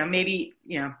 maybe,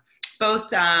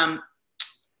 both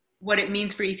what it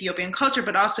means for Ethiopian culture,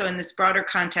 but also in this broader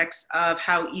context of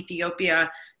how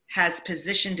Ethiopia has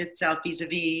positioned itself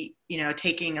vis-a-vis,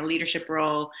 taking a leadership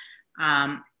role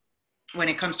when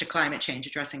it comes to climate change,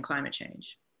 addressing climate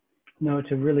change. No,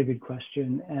 it's a really good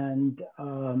question. And,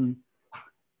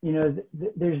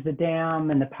 there's the dam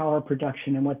and the power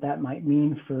production and what that might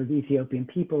mean for the Ethiopian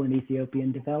people and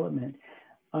Ethiopian development.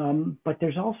 But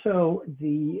there's also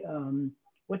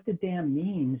what the dam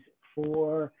means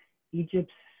for Ethiopia's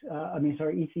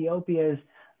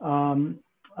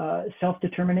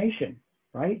self-determination,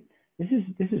 right? This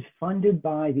is funded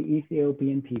by the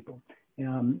Ethiopian people,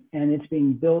 and it's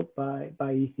being built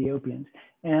by Ethiopians.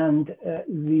 And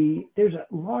there's a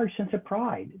large sense of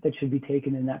pride that should be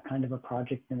taken in that kind of a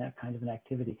project and that kind of an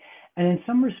activity. And in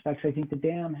some respects, I think the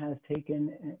dam has has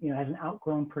an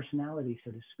outgrown personality, so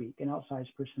to speak, an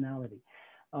outsized personality.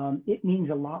 It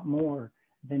means a lot more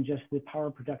than just the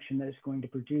power production that it's going to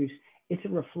produce. It's a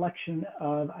reflection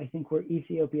of, I think, where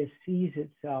Ethiopia sees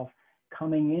itself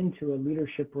coming into a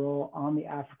leadership role on the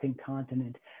African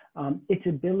continent. Its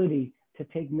ability to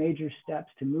take major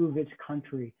steps to move its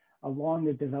country along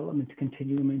the development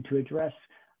continuum and to address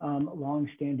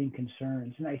long-standing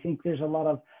concerns. And I think there's a lot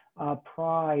of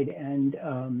pride and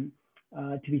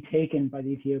to be taken by the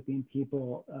Ethiopian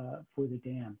people for the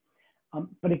dam.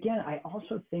 But again, I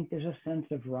also think there's a sense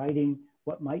of righting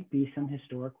what might be some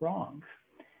historic wrongs.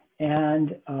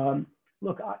 And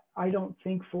look, I don't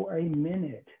think for a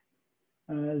minute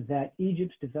that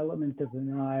Egypt's development of the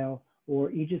Nile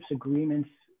or Egypt's agreements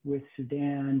with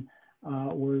Sudan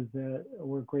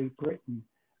or Great Britain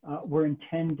were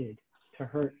intended to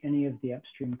hurt any of the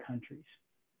upstream countries.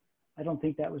 I don't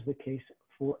think that was the case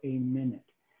for a minute.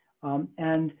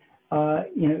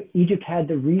 Egypt had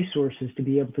the resources to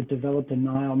be able to develop the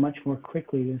Nile much more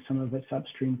quickly than some of its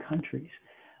upstream countries.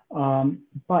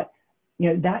 But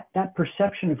that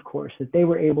perception, of course, that they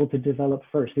were able to develop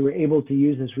first, they were able to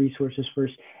use those resources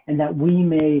first, and that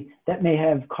may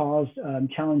have caused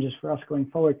challenges for us going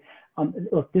forward.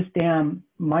 Look, this dam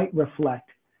might reflect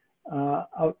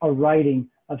a righting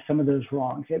of some of those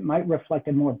wrongs. It might reflect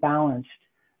a more balanced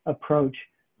approach,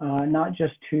 not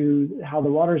just to how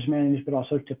the water is managed, but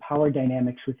also to power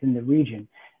dynamics within the region.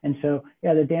 And so,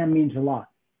 yeah, the dam means a lot.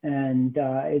 And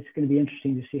it's going to be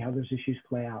interesting to see how those issues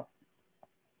play out.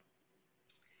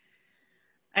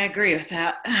 I agree with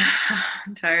that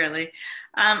entirely.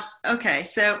 Okay,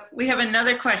 so we have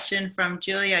another question from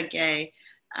Julia Gay,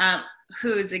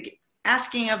 who's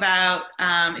asking about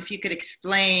if you could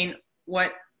explain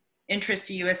what interest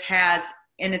the U.S. has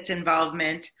in its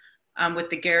involvement with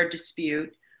the GERD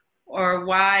dispute, or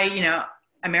why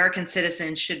American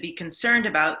citizens should be concerned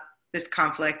about this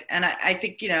conflict. And I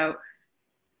think,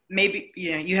 maybe,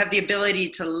 you have the ability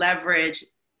to leverage,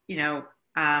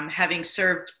 having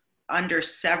served under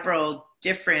several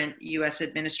different US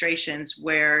administrations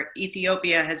where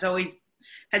Ethiopia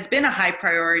has been a high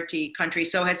priority country,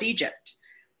 so has Egypt.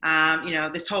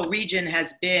 This whole region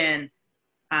has been,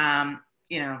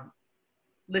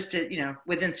 listed,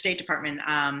 within State Department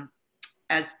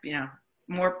as,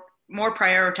 more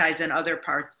prioritized than other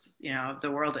parts, of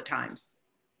the world at times.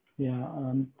 Yeah,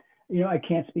 I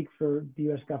can't speak for the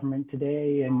U.S. government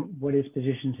today and what its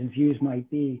positions and views might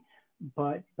be,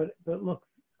 but look,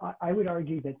 I would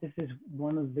argue that this is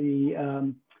one of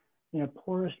the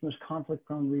poorest, most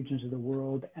conflict-prone regions of the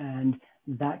world, and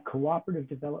that cooperative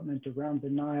development around the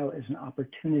Nile is an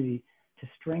opportunity to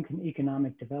strengthen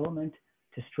economic development,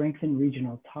 to strengthen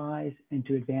regional ties, and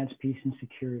to advance peace and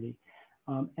security.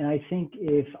 And I think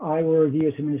if I were the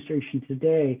U.S. administration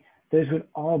today, those would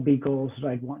all be goals that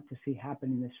I'd want to see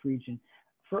happen in this region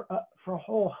for a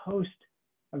whole host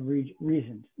of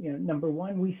reasons. Number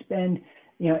one, we spend,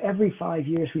 every 5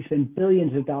 years, we spend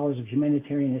billions of dollars of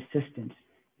humanitarian assistance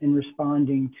in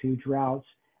responding to droughts,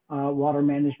 water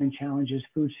management challenges,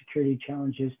 food security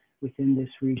challenges within this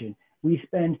region. We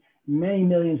spend many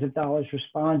millions of dollars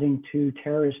responding to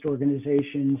terrorist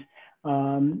organizations,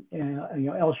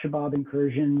 Al-Shabaab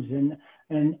incursions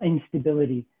and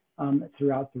instability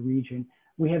throughout the region.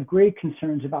 We have great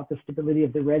concerns about the stability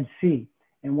of the Red Sea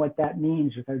and what that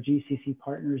means with our GCC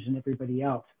partners and everybody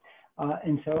else.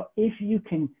 And so if you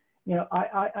can,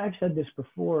 I've said this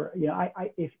before,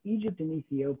 if Egypt and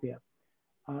Ethiopia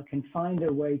can find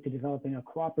their way to developing a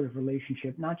cooperative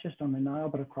relationship, not just on the Nile,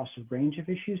 but across a range of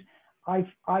issues,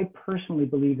 I personally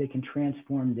believe they can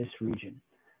transform this region.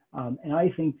 And I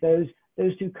think those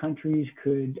two countries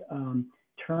could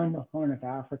turn the Horn of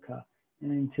Africa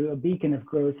into a beacon of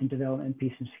growth and development,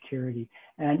 peace and security.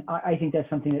 And I think that's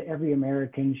something that every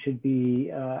American should be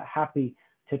happy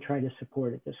to try to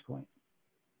support at this point.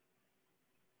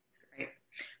 Great.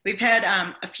 We've had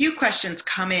a few questions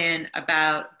come in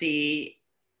about the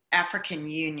African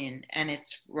Union and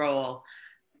its role.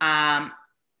 And,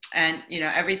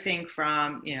 everything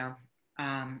from,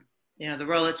 the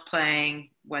role it's playing,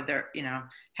 whether,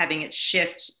 having it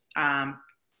shift from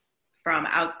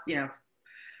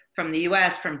the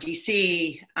US, from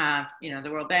DC, the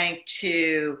World Bank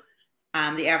to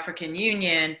the African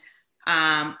Union.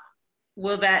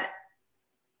 Will that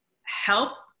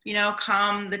help,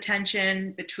 calm the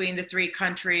tension between the three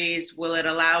countries? Will it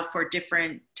allow for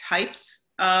different types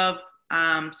of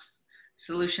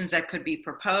solutions that could be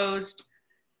proposed?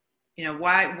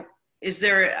 Why is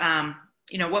there,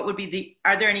 what would be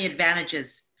are there any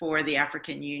advantages for the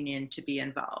African Union to be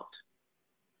involved?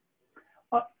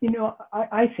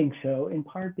 I think so, in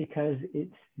part because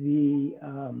it's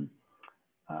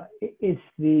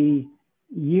the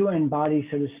UN body,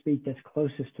 so to speak, that's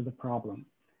closest to the problem.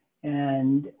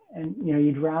 And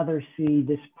you'd rather see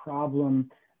this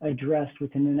problem addressed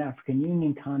within an African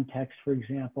Union context, for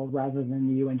example, rather than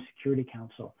the UN Security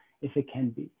Council, if it can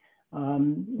be.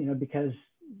 Because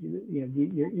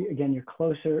you're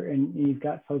closer and you've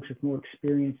got folks with more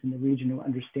experience in the region who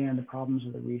understand the problems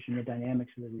of the region, the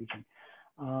dynamics of the region.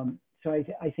 So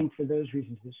I think for those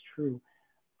reasons it's true.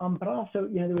 But also,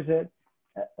 there was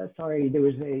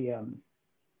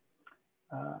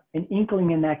an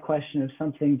inkling in that question of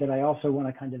something that I also want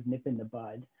to kind of nip in the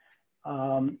bud,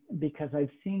 because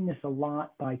I've seen this a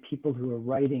lot by people who are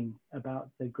writing about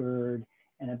the GERD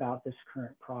and about this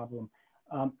current problem.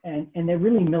 And they're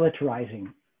really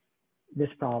militarizing this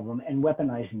problem and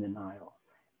weaponizing the Nile.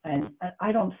 And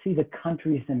I don't see the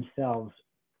countries themselves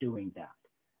doing that.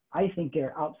 I think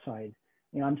they're outside.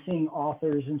 I'm seeing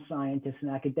authors and scientists and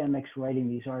academics writing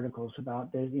these articles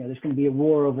about there's going to be a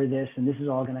war over this and this is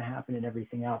all going to happen and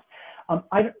everything else.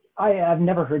 I have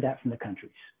never heard that from the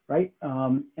countries, right?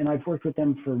 And I've worked with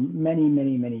them for many,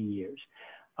 many, many years.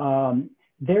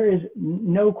 There is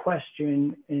no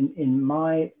question in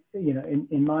my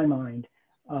mind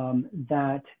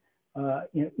that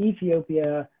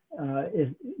Ethiopia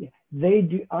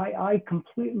I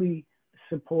completely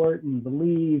support and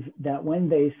believe that when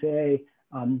they say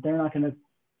they're not going to,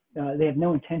 they have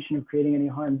no intention of creating any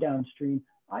harm downstream,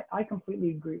 I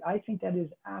completely agree. I think that is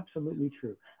absolutely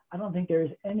true. I don't think there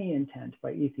is any intent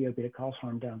by Ethiopia to cause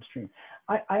harm downstream.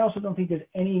 I also don't think there's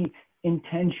any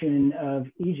intention of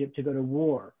Egypt to go to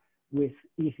war with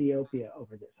Ethiopia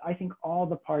over this. I think all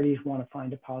the parties want to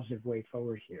find a positive way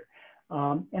forward here.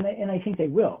 And I think they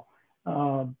will.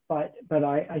 But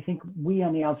I think we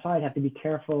on the outside have to be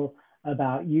careful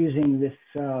about using this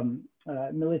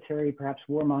military, perhaps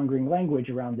warmongering language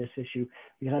around this issue,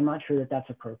 because I'm not sure that that's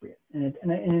appropriate. And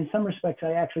in some respects,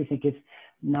 I actually think it's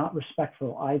not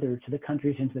respectful either to the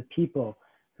countries and to the people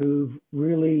who've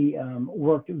really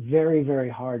worked very, very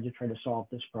hard to try to solve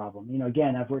this problem. You know,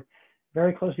 again, I've worked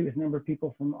very closely with a number of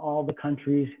people from all the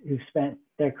countries who've spent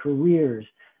their careers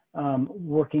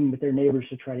working with their neighbors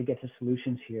to try to get to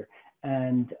solutions here.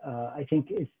 And I think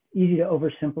it's easy to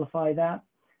oversimplify that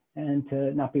and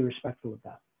to not be respectful of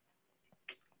that.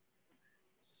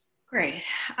 Great.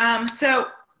 So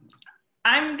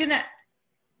I'm going to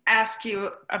ask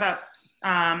you about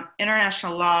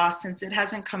international law, since it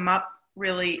hasn't come up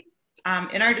really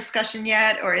in our discussion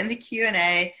yet or in the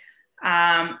Q&A.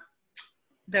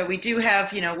 Though we do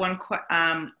have, you know, one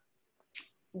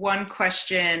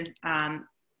question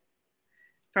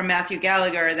from Matthew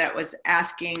Gallagher that was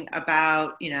asking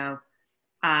about, you know,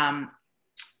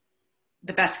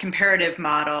 the best comparative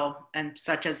model, and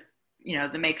such as, you know,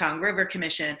 the Mekong River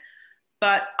Commission.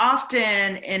 But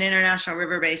often in international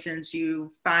river basins, you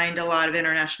find a lot of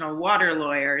international water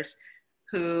lawyers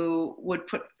who would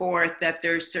put forth that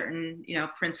there's certain, you know,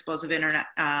 principles of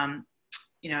international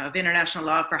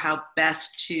law for how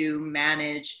best to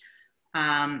manage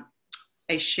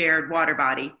a shared water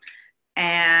body.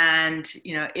 And,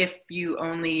 you know, if you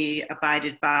only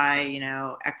abided by, you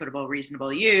know, equitable,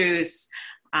 reasonable use,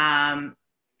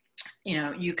 you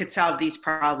know, you could solve these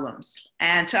problems.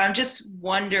 And so I'm just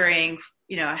wondering,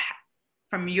 you know,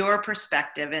 from your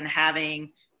perspective and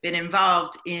having been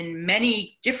involved in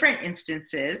many different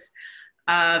instances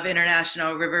of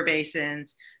international river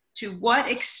basins, to what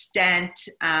extent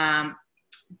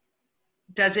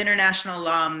does international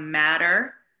law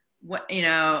matter? What, you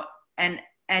know, and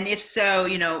if so,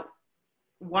 you know,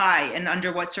 why and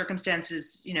under what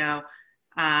circumstances, you know,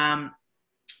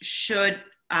 should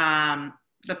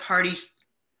the parties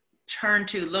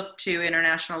look to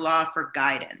international law for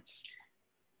guidance?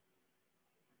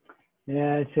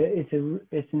 Yeah, it's an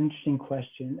interesting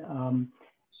question.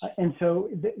 And so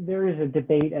there is a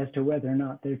debate as to whether or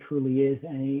not there truly is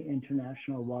any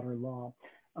international water law.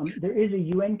 There is a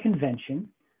UN convention,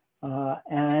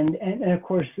 and of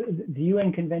course the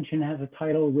UN convention has a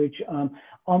title which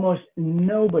almost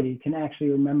nobody can actually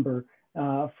remember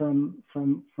from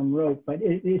rote, but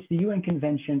it's the UN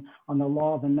Convention on the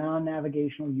Law of the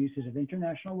Non-Navigational Uses of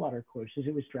International Watercourses.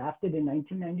 It was drafted in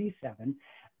 1997.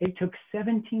 It took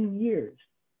 17 years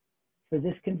for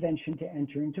this convention to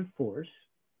enter into force.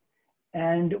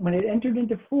 And when it entered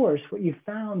into force, what you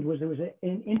found was there was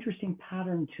an interesting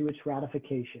pattern to its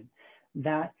ratification,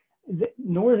 that the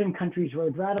northern countries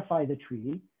would ratify the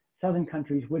treaty, southern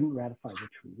countries wouldn't ratify the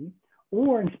treaty,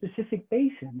 or in specific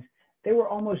basins, there were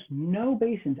almost no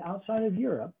basins outside of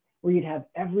Europe where you'd have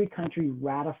every country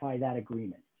ratify that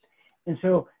agreement. And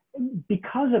so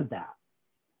because of that,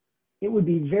 it would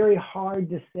be very hard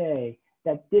to say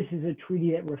that this is a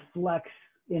treaty that reflects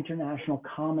international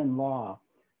common law,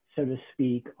 so to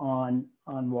speak, on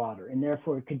water. And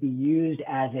therefore it could be used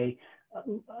as a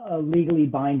legally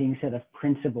binding set of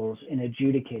principles in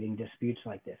adjudicating disputes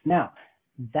like this. Now,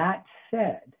 that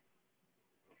said,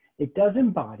 it does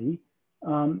embody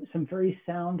some very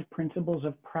sound principles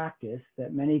of practice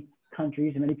that many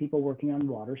countries and many people working on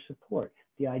water support.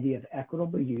 The idea of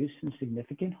equitable use and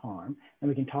significant harm, and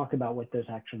we can talk about what those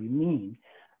actually mean,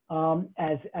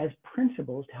 as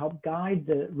principles to help guide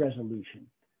the resolution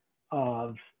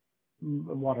of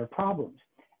water problems.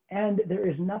 And there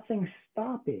is nothing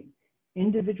stopping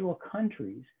individual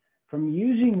countries from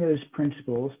using those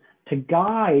principles to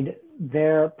guide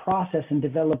their process in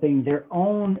developing their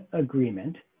own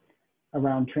agreement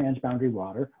around transboundary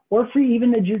water, or for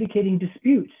even adjudicating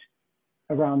disputes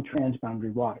around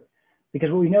transboundary water. Because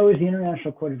what we know is the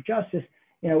International Court of Justice,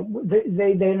 you know,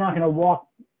 they're not going to walk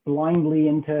blindly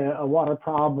into a water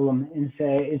problem and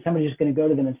say, is somebody just going to go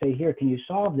to them and say, here, can you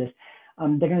solve this?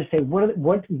 They're going to say, what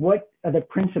are the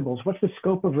principles? What's the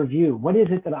scope of review? What is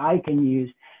it that I can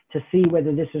use to see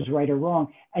whether this is right or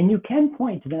wrong? And you can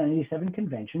point to the 97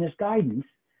 Convention as guidance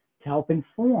to help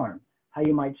inform how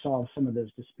you might solve some of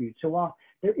those disputes. So while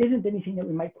there isn't anything that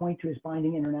we might point to as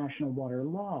binding international water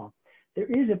law, there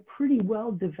is a pretty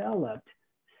well developed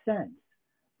sense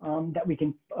that we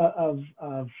can of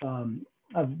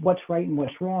what's right and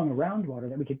what's wrong around water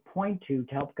that we could point to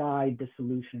help guide the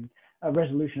solution,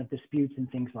 resolution of disputes and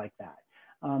things like that.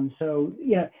 So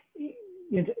yeah,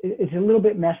 it's a little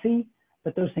bit messy,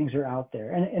 but those things are out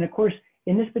there. And of course,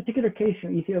 in this particular case,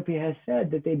 Ethiopia has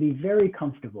said that they'd be very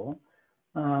comfortable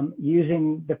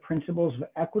using the principles of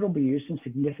equitable use and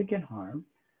significant harm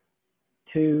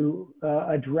to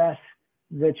address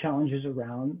the challenges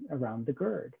around the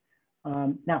GERD.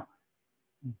 Now,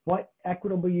 What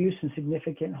equitable use and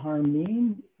significant harm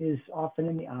mean is often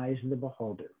in the eyes of the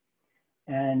beholder.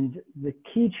 And the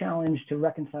key challenge to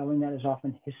reconciling that is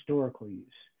often historical use.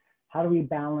 How do we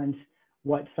balance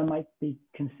what some might be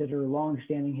consider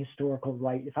long-standing historical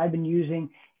right? If I've been using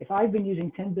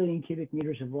 10 billion cubic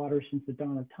meters of water since the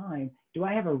dawn of time, do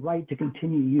I have a right to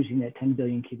continue using that 10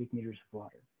 billion cubic meters of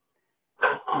water?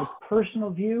 My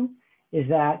personal view is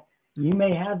that you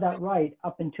may have that right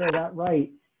up until that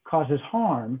right causes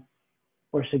harm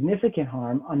or significant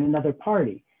harm on another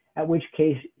party, at which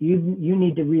case you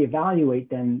need to reevaluate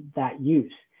then that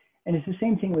use. And it's the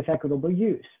same thing with equitable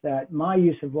use, that my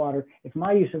use of water, if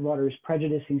my use of water is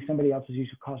prejudicing somebody else's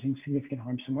use or causing significant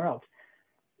harm somewhere else,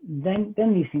 then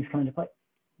these things come into play.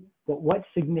 But what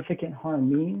significant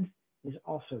harm means is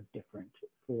also different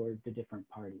for the different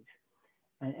parties.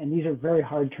 And these are very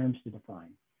hard terms to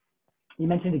define. You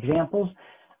mentioned examples.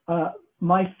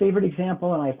 My favorite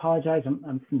example, and I apologize,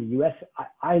 I'm from the US,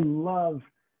 I love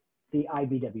the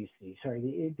IBWC,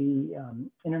 sorry, the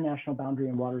International Boundary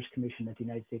and Waters Commission that the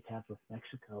United States has with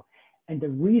Mexico. And the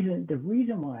reason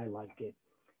why I like it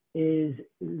is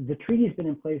the treaty has been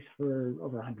in place for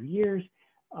over 100 years,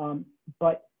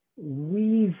 but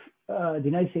the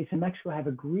United States and Mexico have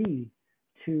agreed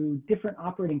to different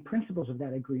operating principles of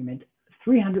that agreement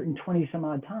 320 some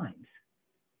odd times.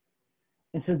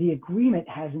 And so the agreement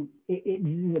hasn't,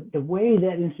 the way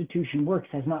that institution works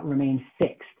has not remained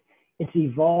fixed. It's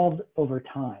evolved over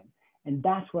time. And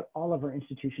that's what all of our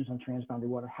institutions on transboundary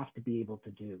water have to be able to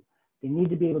do. They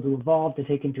need to be able to evolve to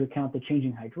take into account the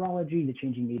changing hydrology, the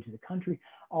changing needs of the country,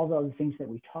 all the other things that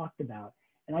we talked about.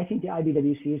 And I think the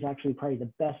IBWC is actually probably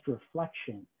the best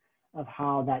reflection of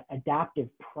how that adaptive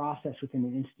process within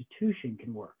an institution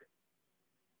can work.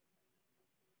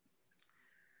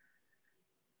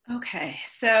 Okay,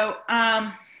 so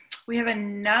we have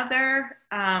another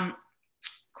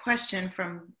question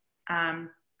from, where'd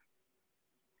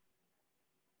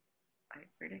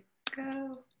it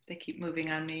go? They keep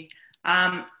moving on me.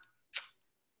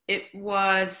 It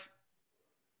was,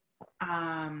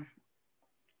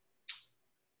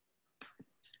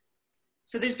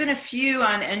 so there's been a few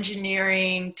on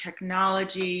engineering,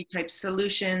 technology type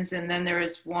solutions, and then there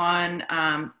is one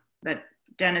that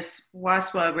Dennis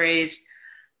Waswa raised.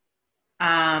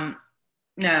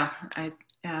 No, I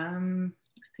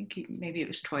think maybe it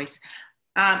was twice.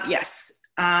 Yes.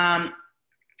 Well,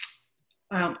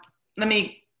 let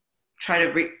me try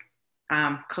to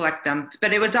collect them.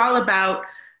 But it was all about,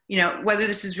 you know, whether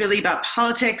this is really about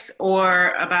politics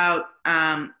or about,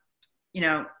 you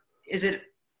know, is it,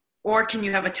 or can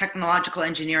you have a technological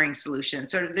engineering solution?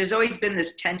 Sort of, there's always been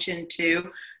this tension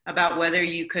too about whether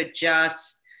you could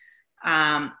just,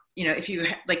 you know, if you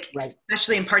like, right,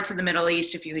 especially in parts of the Middle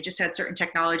East, if you had just had certain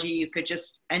technology, you could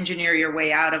just engineer your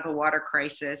way out of a water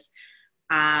crisis.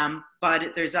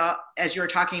 But there's all, as you were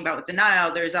talking about with the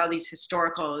Nile, there's all these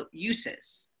historical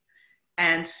uses.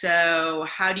 And so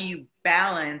how do you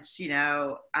balance, you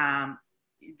know,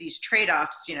 these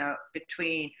trade-offs, you know,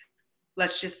 between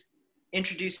let's just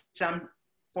introduce some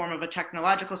form of a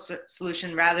technological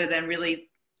solution rather than really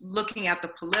looking at the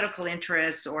political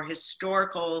interests or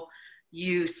historical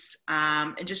use,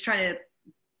 and just trying to,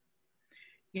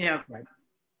 you know, right,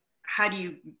 how do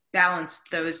you balance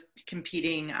those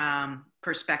competing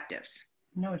perspectives?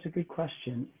 No, it's a good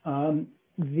question.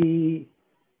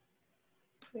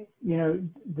 You know,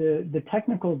 the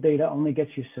technical data only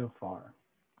gets you so far,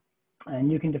 and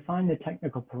you can define the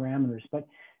technical parameters, but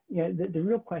you know, the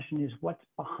real question is what's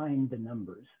behind the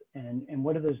numbers, and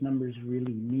what do those numbers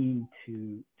really mean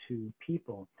to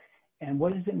people? And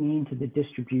what does it mean to the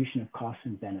distribution of costs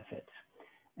and benefits?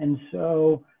 And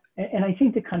so, and I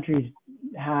think the countries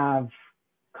have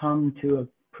come to a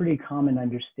pretty common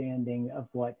understanding of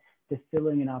what the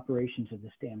filling and operations of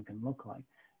this dam can look like.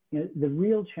 You know, the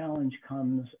real challenge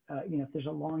comes, you know, if there's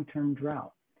a long-term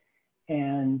drought,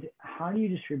 and how do you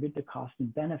distribute the costs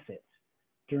and benefits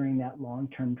during that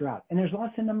long-term drought? And there's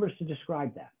lots of numbers to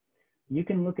describe that. You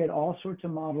can look at all sorts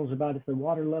of models about if the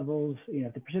water levels, you know,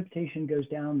 if the precipitation goes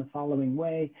down the following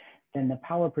way, then the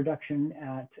power production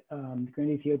at the Grand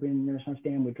Ethiopian Renaissance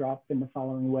Dam would drop in the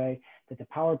following way, that the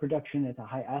power production at the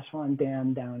High Aswan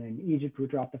Dam down in Egypt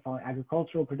would drop the following,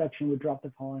 agricultural production would drop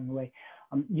the following way.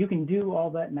 You can do all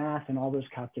that math and all those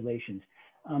calculations.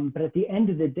 But at the end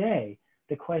of the day,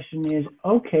 the question is,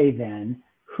 okay, then,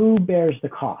 who bears the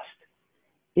cost?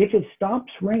 If it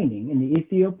stops raining in the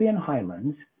Ethiopian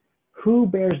highlands, who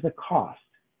bears the cost?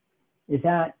 Is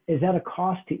that a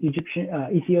cost to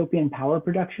Ethiopian power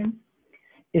production?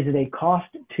 Is it a cost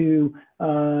to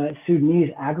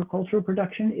Sudanese agricultural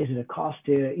production? Is it a cost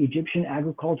to Egyptian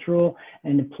agricultural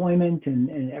and employment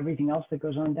and everything else that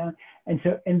goes on down? And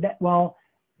so, and that, while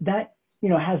that, you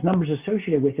know, has numbers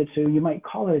associated with it, so you might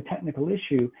call it a technical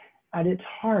issue, at its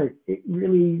heart, it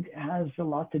really has a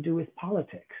lot to do with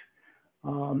politics.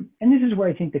 And this is where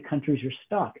I think the countries are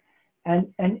stuck.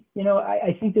 And you know,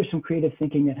 I think there's some creative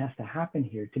thinking that has to happen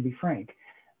here, to be frank,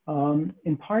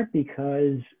 in part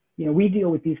because, you know, we deal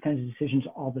with these kinds of decisions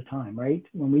all the time, right?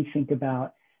 When we think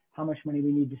about how much money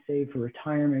we need to save for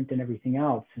retirement and everything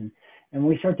else, and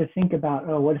we start to think about,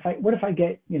 oh, what if I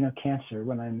get, you know, cancer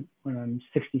when I'm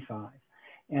 65,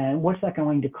 and what's that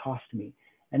going to cost me?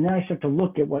 And then I start to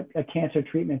look at what a cancer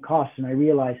treatment costs, and I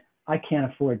realize I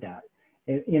can't afford that.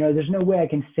 You know, there's no way I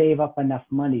can save up enough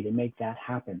money to make that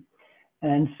happen.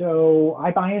 And so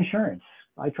I buy insurance.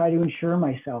 I try to insure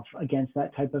myself against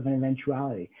that type of an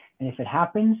eventuality. And if it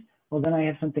happens, well, then I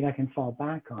have something I can fall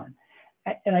back on.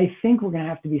 And I think we're going to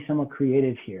have to be somewhat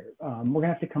creative here. We're going to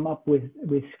have to come up with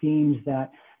schemes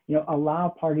that, you know, allow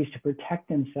parties to protect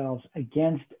themselves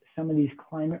against some of these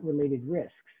climate-related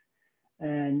risks.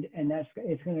 And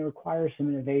it's going to require some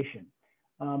innovation.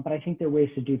 But I think there are ways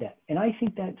to do that. And I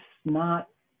think that's not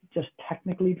just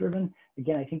technically driven.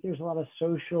 Again, I think there's a lot of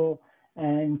social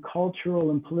and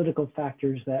cultural and political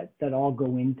factors that all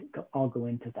go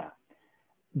into that.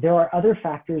 There are other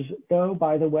factors, though,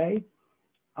 by the way.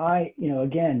 You know,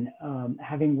 again,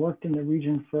 having worked in the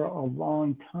region for a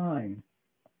long time,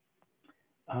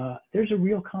 there's a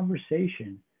real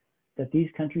conversation that these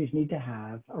countries need to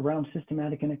have around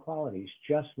systematic inequalities,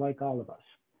 just like all of us.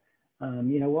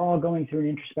 You know, we're all going through an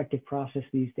introspective process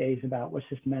these days about what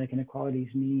systematic inequalities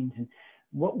means and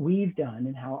what we've done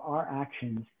and how our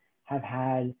actions have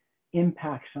had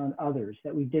impacts on others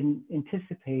that we didn't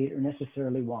anticipate or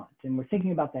necessarily want. And we're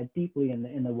thinking about that deeply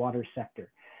in the water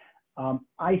sector.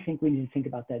 I think we need to think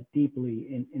about that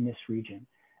deeply in this region.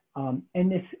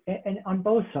 And on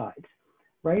both sides,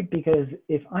 right? Because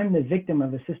if I'm the victim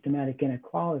of a systematic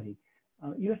inequality,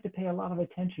 you have to pay a lot of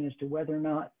attention as to whether or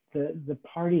not the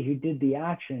party who did the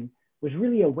action was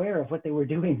really aware of what they were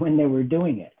doing when they were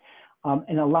doing it,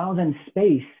 and allow them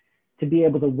space to be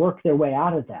able to work their way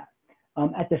out of that.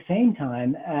 At the same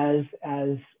time as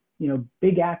you know,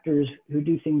 big actors who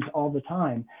do things all the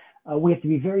time, we have to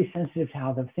be very sensitive to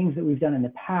how the things that we've done in the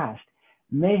past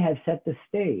may have set the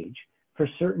stage for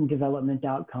certain development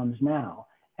outcomes now,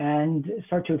 and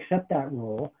start to accept that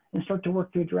role and start to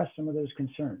work to address some of those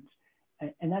concerns.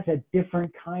 And that's a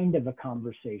different kind of a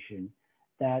conversation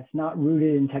that's not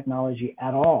rooted in technology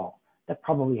at all. That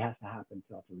probably has to happen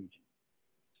throughout the region.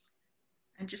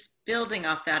 And just building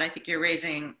off that, I think you're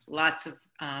raising lots of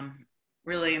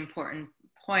really important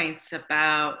points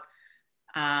about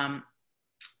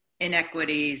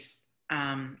inequities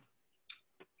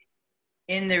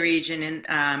in the region,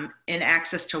 in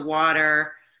access to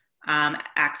water,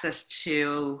 access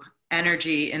to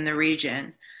energy in the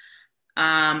region.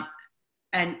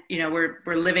 And you know, we're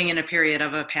living in a period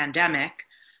of a pandemic,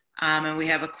 and we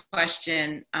have a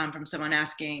question from someone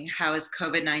asking, how has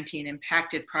COVID-19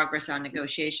 impacted progress on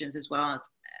negotiations as well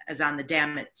as on the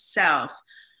dam itself?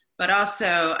 But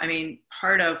also, I mean,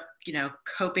 part of, you know,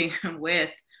 coping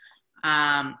with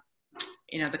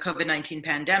you know, the COVID-19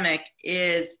 pandemic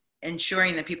is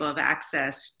ensuring that people have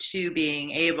access to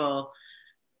being able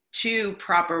to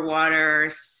proper water,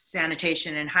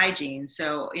 sanitation, and hygiene.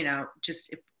 So, you know,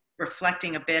 just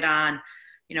reflecting a bit on,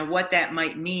 you know, what that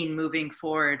might mean moving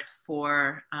forward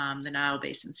for the Nile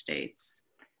Basin states.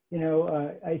 You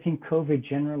know, I think COVID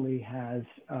generally has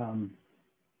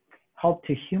helped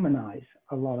to humanize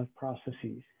a lot of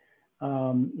processes.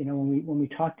 You know, when we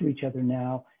talk to each other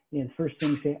now, you know, the first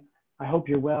thing we say, I hope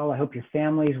you're well, I hope your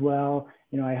family's well,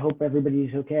 you know, I hope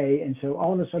everybody's okay. And so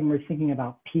all of a sudden we're thinking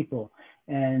about people.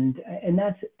 And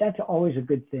that's always a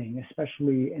good thing,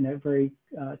 especially in a very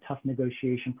tough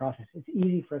negotiation process. It's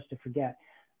easy for us to forget,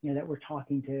 you know, that we're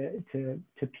talking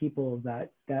to people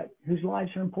that whose lives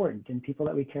are important and people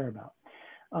that we care about.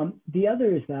 The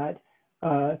other is that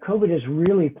COVID has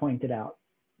really pointed out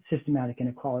systematic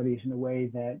inequalities in a way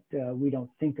that we don't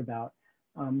think about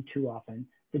too often.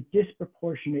 The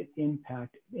disproportionate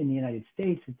impact in the United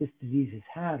States that this disease has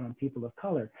had on people of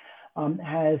color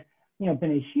has, you know,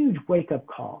 been a huge wake-up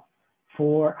call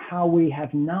for how we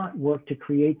have not worked to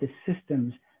create the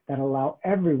systems that allow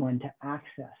everyone to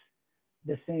access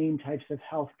the same types of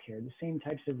healthcare, the same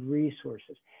types of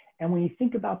resources. And when you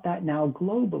think about that now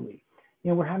globally,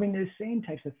 you know, we're having those same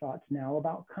types of thoughts now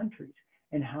about countries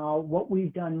and how what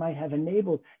we've done might have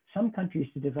enabled some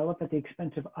countries to develop at the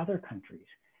expense of other countries.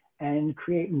 and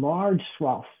create large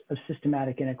swaths of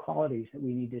systematic inequalities that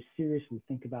we need to seriously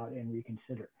think about and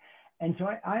reconsider. And so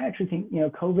I actually think, you know,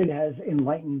 COVID has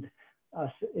enlightened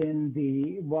us in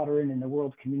the water and in the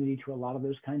world community to a lot of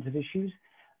those kinds of issues.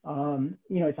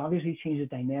 You know, it's obviously changed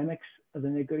the dynamics of the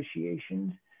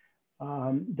negotiations.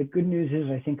 The good news is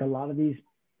I think a lot of these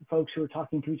folks who are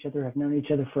talking to each other have known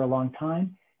each other for a long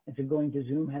time. And so going to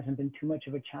Zoom hasn't been too much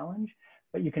of a challenge.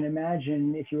 But you can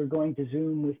imagine if you were going to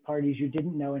Zoom with parties you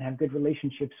didn't know and have good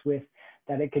relationships with,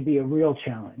 that it could be a real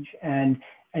challenge. And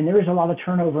there is a lot of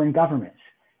turnover in governments.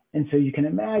 And so you can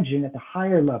imagine at the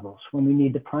higher levels, when we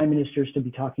need the prime ministers to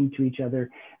be talking to each other,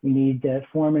 we need the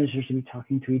foreign ministers to be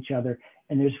talking to each other,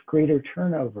 and there's greater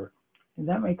turnover. And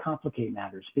that may complicate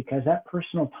matters because that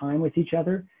personal time with each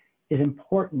other is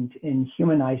important in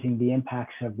humanizing the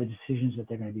impacts of the decisions that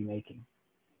they're going to be making.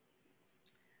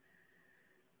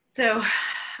 So,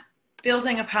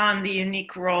 building upon the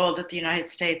unique role that the United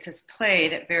States has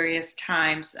played at various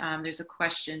times, there's a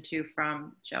question too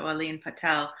from Jawaleen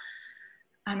Patel.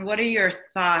 And what are your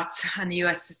thoughts on the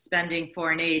U.S. suspending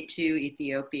foreign aid to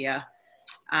Ethiopia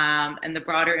and the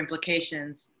broader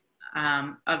implications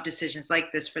of decisions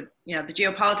like this for, you know, the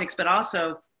geopolitics, but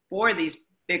also for these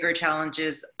bigger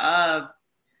challenges of,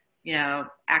 you know,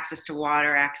 access to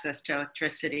water, access to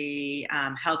electricity,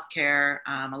 healthcare,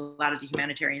 a lot of the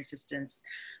humanitarian assistance,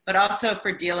 but also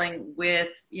for dealing with,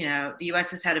 you know, the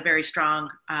U.S. has had a very strong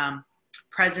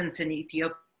presence in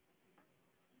Ethiopia,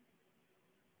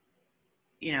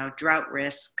 you know, drought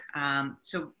risk.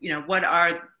 So, you know, what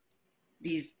are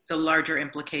the larger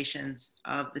implications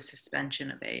of the suspension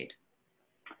of aid?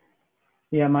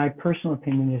 Yeah, my personal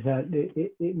opinion is that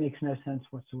it makes no sense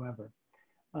whatsoever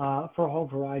for a whole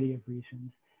variety of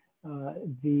reasons.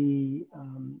 The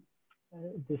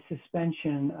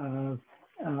suspension of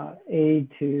aid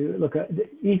to, look,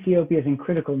 Ethiopia is in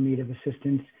critical need of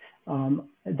assistance.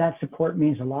 That support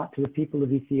means a lot to the people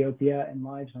of Ethiopia and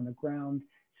lives on the ground.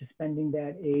 Suspending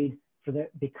that aid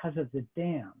because of the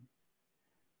dam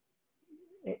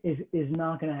is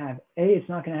not going to have, it's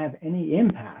not going to have any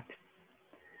impact.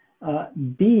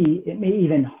 B, it may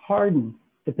even harden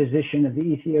the position of the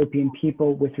Ethiopian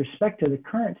people with respect to the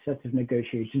current sets of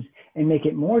negotiations and make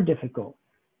it more difficult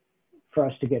for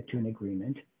us to get to an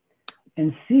agreement.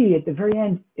 And C, at the very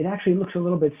end, it actually looks a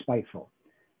little bit spiteful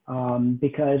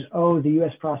because, oh, the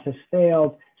US process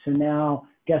failed, so now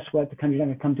guess what? The country's not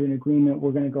going to come to an agreement.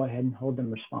 We're going to go ahead and hold them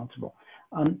responsible.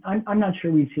 I'm not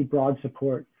sure we'd see broad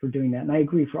support for doing that. And I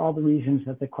agree for all the reasons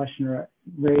that the questioner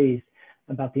raised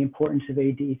about the importance of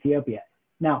aid to Ethiopia.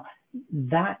 Now,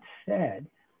 that said,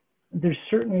 there's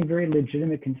certainly very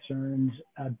legitimate concerns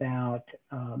about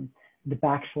the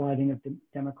backsliding of the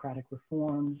democratic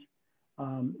reforms,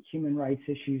 human rights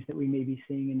issues that we may be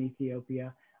seeing in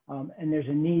Ethiopia. And there's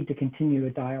a need to continue a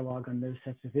dialogue on those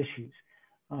sets of issues.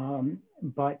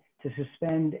 But to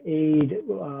suspend aid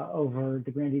over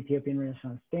the Grand Ethiopian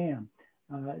Renaissance Dam,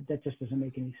 that just doesn't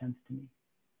make any sense to me.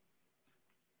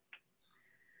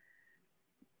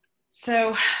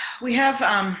 So we have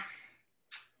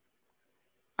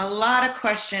a lot of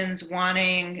questions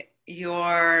wanting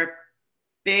your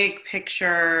big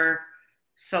picture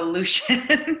solution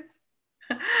to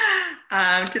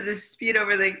the dispute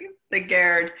over the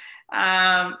GERD.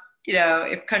 You know,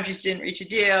 if countries didn't reach a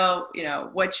deal, you know,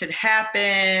 what should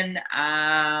happen?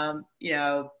 You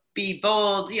know, be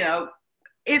bold, you know,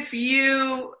 if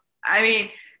you, I mean,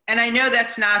 and I know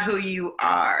that's not who you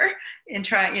are in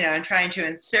trying, you know, in trying to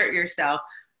insert yourself,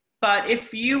 but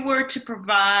if you were to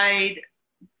provide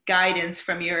guidance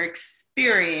from your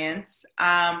experience,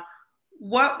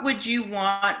 what would you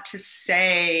want to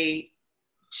say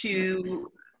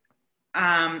to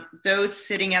those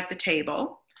sitting at the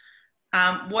table?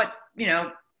 What, you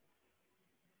know,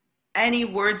 any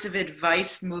words of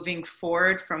advice moving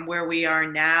forward from where we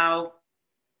are now?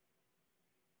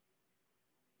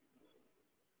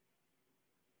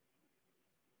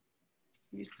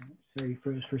 Sorry,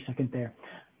 froze for a second there.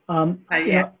 Yeah.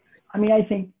 You know, I mean, I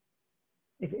think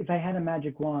if I had a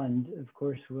magic wand, of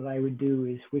course, what I would do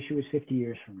is wish it was 50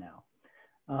 years from now.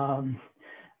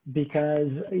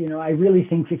 Because, you know, I really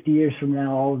think 50 years from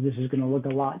now, all of this is going to look a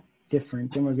lot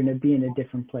different and we're going to be in a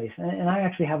different place. And I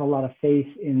actually have a lot of faith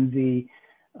in the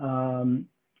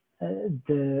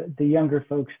younger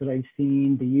folks that I've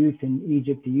seen, the youth in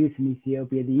Egypt, the youth in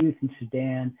Ethiopia, the youth in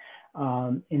Sudan,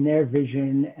 in their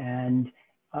vision and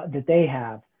that they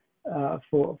have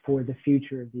for the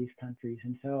future of these countries.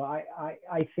 And so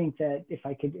I think that if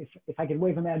I could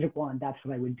wave a magic wand, that's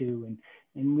what I would do.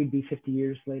 And we'd be 50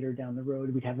 years later down the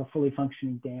road, we'd have a fully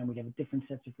functioning dam, we'd have a different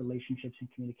sets of relationships and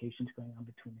communications going on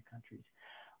between the countries.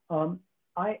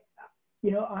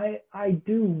 you know, I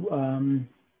do,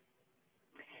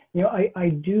 you know, I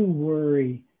do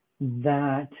worry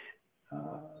that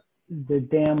the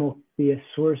dam will be a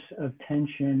source of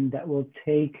tension that will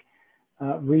take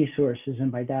resources,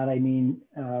 and by that I mean,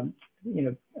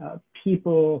 you know,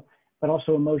 people, but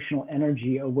also emotional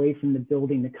energy away from the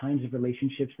building the kinds of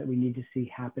relationships that we need to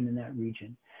see happen in that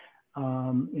region.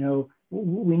 You know,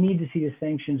 we need to see the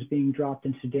sanctions being dropped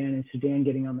in Sudan, and Sudan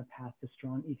getting on the path to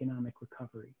strong economic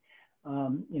recovery.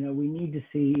 You know, we need to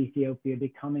see Ethiopia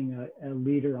becoming a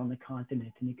leader on the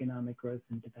continent in economic growth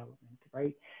and development,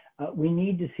 right? We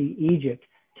need to see Egypt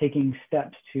taking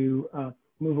steps to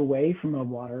move away from a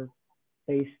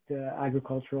water-based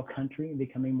agricultural country and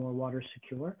becoming more water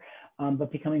secure,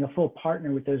 but becoming a full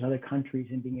partner with those other countries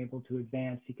and being able to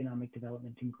advance economic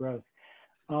development and growth.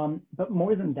 But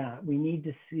more than that, we need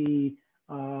to see,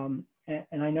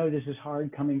 and I know this is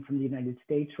hard coming from the United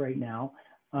States right now,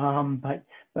 but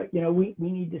you know, we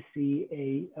need to see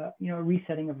a you know, a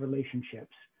resetting of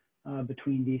relationships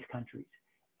between these countries.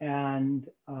 And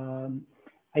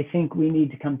I think we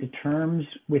need to come to terms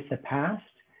with the past,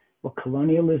 what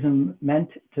colonialism meant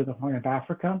to the Horn of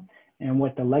Africa, and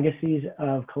what the legacies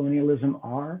of colonialism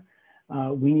are.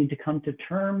 We need to come to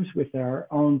terms with our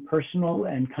own personal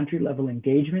and country level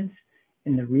engagements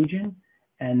in the region,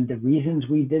 and the reasons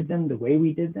we did them, the way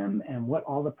we did them, and what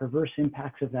all the perverse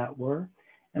impacts of that were.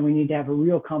 And we need to have a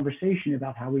real conversation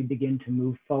about how we begin to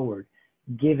move forward,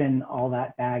 given all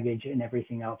that baggage and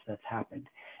everything else that's happened.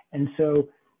 And so,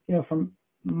 you know, from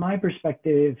my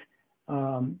perspective,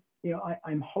 you know,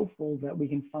 I'm hopeful that we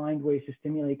can find ways to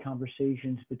stimulate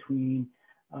conversations between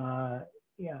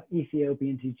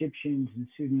Ethiopians, Egyptians, and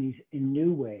Sudanese in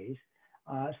new ways,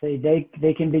 so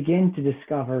they can begin to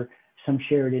discover some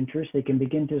shared interests. They can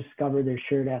begin to discover their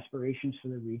shared aspirations for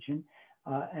the region,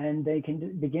 and they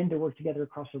can begin to work together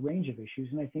across a range of issues.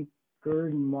 And I think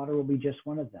GERD and water will be just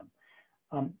one of them.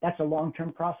 That's a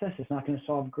long-term process. It's not going to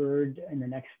solve GERD in the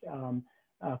next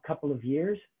couple of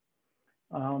years.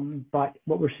 But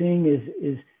what we're seeing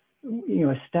is you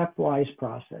know, a stepwise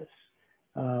process.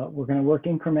 We're going to work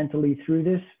incrementally through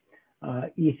this.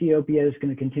 Ethiopia is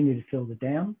going to continue to fill the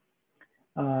dam.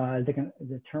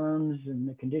 The terms and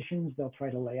the conditions they'll try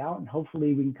to lay out, and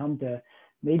hopefully we can come to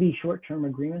maybe short-term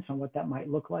agreements on what that might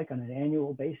look like on an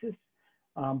annual basis.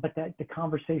 But that the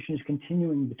conversation is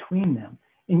continuing between them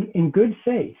in good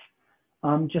faith,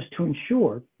 just to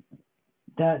ensure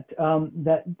that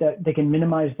that they can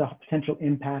minimize the potential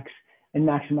impacts and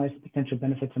maximize the potential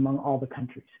benefits among all the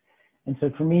countries. And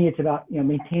so for me, it's about, you know,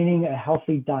 maintaining a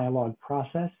healthy dialogue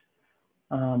process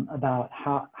about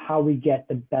how we get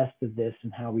the best of this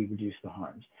and how we reduce the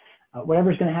harms.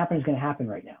 Whatever's going to happen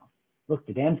right now. Look,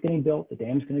 the dam's getting built, the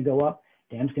dam's going to go up,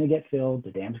 the dam's going to get filled,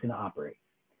 the dam's going to operate.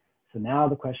 So now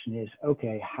the question is,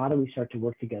 okay, how do we start to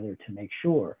work together to make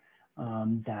sure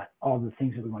that all the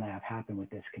things that we want to have happen with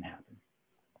this can happen?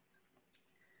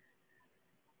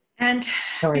 And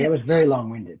sorry, that was very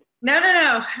long-winded.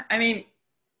 No. I mean,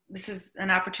 this is an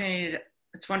opportunity.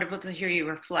 It's wonderful to hear you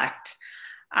reflect.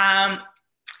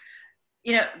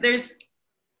 You know, there's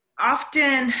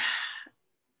often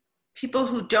people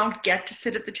who don't get to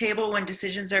sit at the table when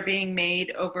decisions are being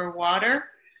made over water.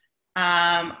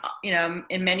 You know,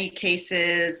 in many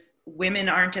cases, women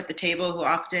aren't at the table who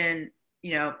often,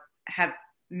 you know, have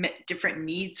different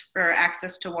needs for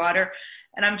access to water.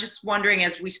 And I'm just wondering,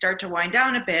 as we start to wind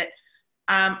down a bit,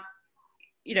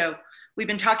 you know, we've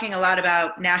been talking a lot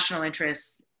about national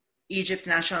interests, Egypt's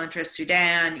national interests,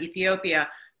 Sudan, Ethiopia,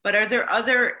 but are there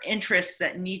other interests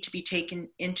that need to be taken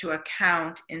into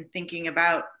account in thinking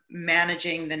about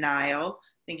managing the Nile,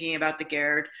 thinking about the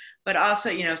GERD, but also,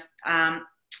 you know,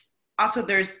 also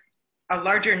there's a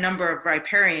larger number of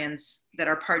riparians that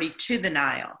are party to the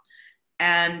Nile.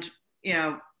 And, you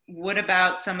know, what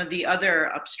about some of the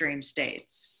other upstream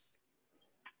states?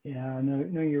 Yeah,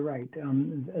 no, you're right.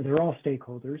 They're all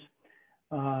stakeholders,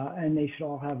 and they should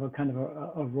all have a kind of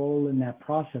a role in that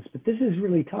process. But this is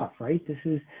really tough, right? This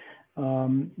is,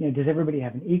 you know, does everybody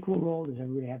have an equal role? Does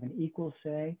everybody have an equal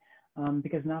say?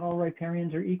 Because not all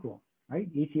riparians are equal, right?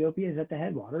 Ethiopia is at the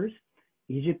headwaters.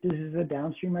 Egypt is a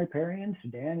downstream riparian.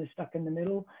 Sudan is stuck in the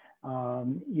middle.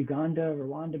 Uganda,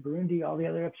 Rwanda, Burundi, all the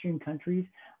other upstream countries.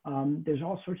 There's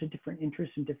all sorts of different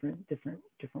interests and different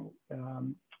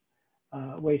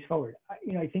ways forward.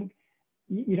 You know, I think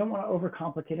you don't want to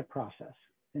overcomplicate a process.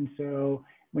 And so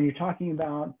when you're talking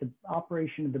about the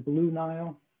operation of the Blue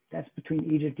Nile, that's between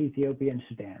Egypt, Ethiopia, and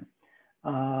Sudan.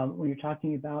 When you're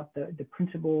talking about the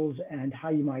principles and how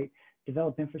you might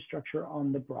develop infrastructure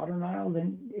on the broader Nile,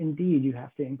 then indeed you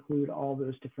have to include all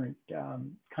those different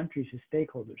countries as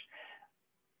stakeholders.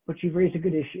 but you've raised a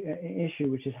good issue,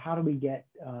 which is how do we get,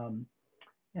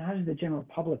 how does the general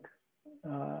public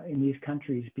in these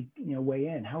countries weigh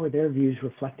in? How are their views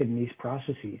reflected in these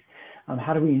processes?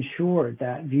 How do we ensure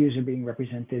that views are being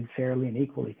represented fairly and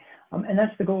equally? And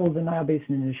that's the goal of the Nile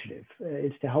Basin Initiative.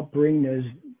 It's to help bring those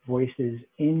voices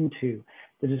into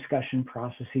the discussion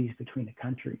processes between the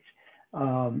countries.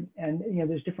 And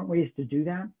there's different ways to do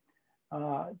that.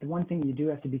 The one thing you do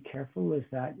have to be careful is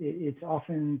that it's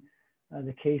often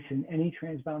the case in any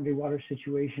transboundary water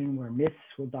situation where myths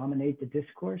will dominate the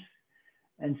discourse.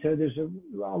 And so there's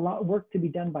a lot of work to be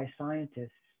done by scientists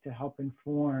to help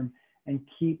inform and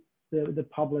keep the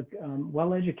public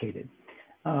well educated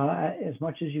as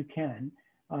much as you can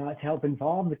to help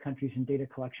involve the countries in data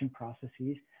collection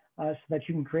processes so that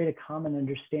you can create a common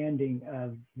understanding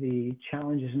of the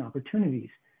challenges and opportunities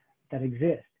that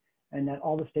exist, and that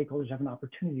all the stakeholders have an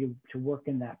opportunity to work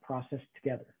in that process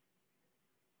together.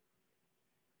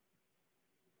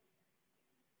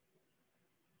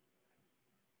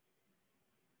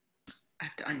 I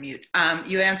have to unmute.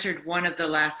 You answered one of the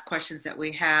last questions that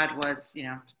we had was,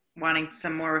 wanting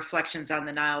some more reflections on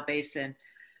the Nile Basin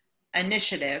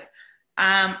Initiative.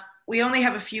 We only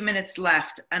have a few minutes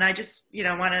left, and I just,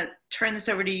 want to turn this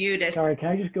over to you to— Sorry, can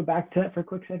I just go back to that for a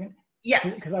quick second?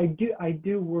 Yes. Because I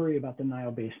do worry about the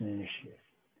Nile Basin Initiative.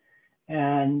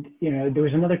 And, there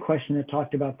was another question that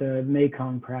talked about the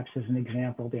Mekong perhaps as an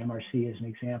example, the MRC as an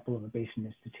example of a basin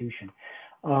institution.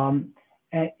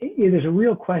 And there's a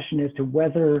real question as to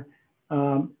whether,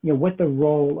 what the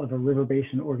role of a river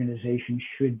basin organization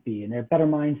should be. And there are better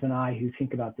minds than I who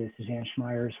think about this. Suzanne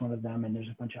Schmeier is one of them, and there's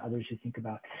a bunch of others who think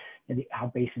about how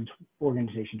basins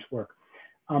organizations work.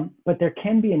 But there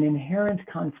can be an inherent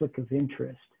conflict of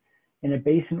interest in a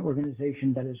basin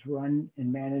organization that is run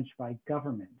and managed by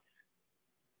governments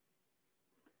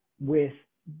with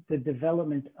the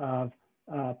development of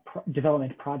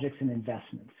development projects and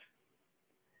investments.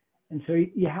 And so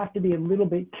you have to be a little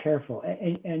bit careful.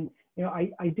 And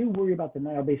I do worry about the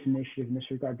Nile Basin Initiative in this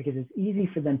regard, because it's easy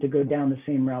for them to go down the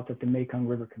same route that the Mekong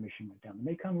River Commission went down. The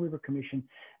Mekong River Commission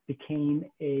became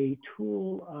a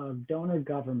tool of donor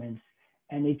governments,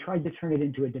 and they tried to turn it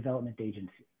into a development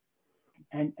agency.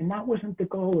 And that wasn't the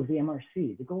goal of the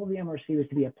MRC. The goal of the MRC was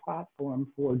to be a platform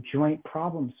for joint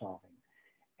problem solving.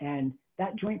 And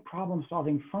that joint problem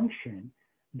solving function,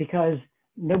 because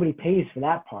nobody pays for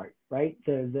that part, right?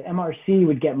 The MRC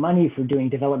would get money for doing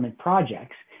development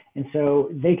projects. And so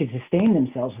they could sustain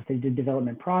themselves if they did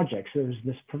development projects. So there's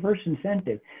this perverse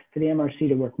incentive for the MRC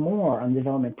to work more on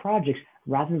development projects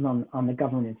rather than on the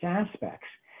governance aspects.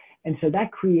 And so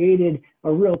that created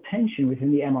a real tension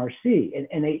within the MRC,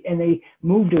 and they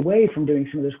moved away from doing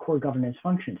some of those core governance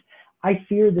functions. I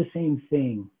fear the same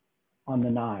thing on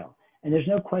the Nile. And there's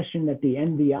no question that the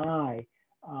NBI,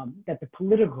 that the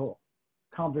political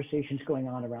conversations going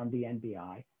on around the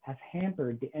NBI have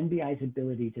hampered the NBI's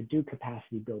ability to do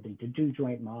capacity building, to do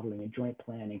joint modeling and joint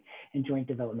planning and joint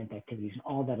development activities and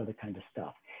all that other kind of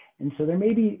stuff. And so there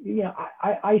may be,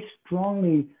 I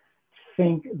strongly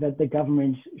think that the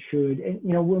governments should,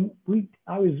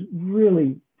 I was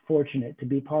really fortunate to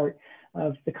be part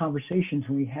of the conversations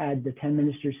when we had the 10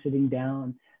 ministers sitting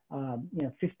down,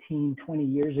 15, 20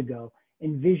 years ago,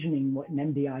 envisioning what an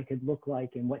MDI could look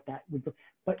like and what that would look.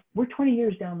 But we're 20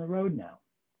 years down the road now,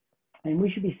 and we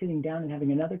should be sitting down and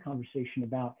having another conversation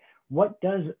about what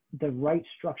does the right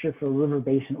structure for a river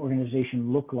basin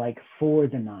organization look like for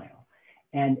the Nile?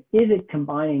 And is it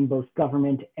combining both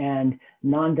government and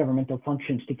non-governmental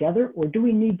functions together, or do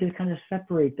we need to kind of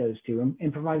separate those two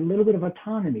and provide a little bit of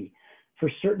autonomy for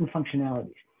certain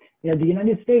functionalities? The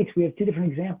United States, we have two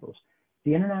different examples.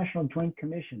 The International Joint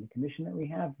Commission, the commission that we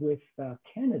have with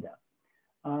Canada,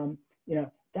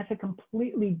 that's a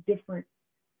completely different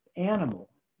animal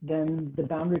than the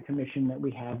Boundary Commission that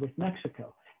we have with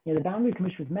Mexico. The Boundary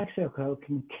Commission with Mexico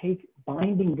can take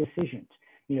binding decisions.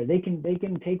 They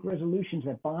can take resolutions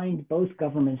that bind both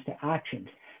governments to actions.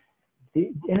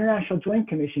 The International Joint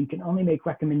Commission can only make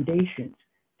recommendations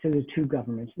to the two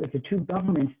governments, that the two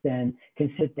governments then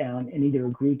can sit down and either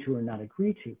agree to or not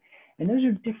agree to. And those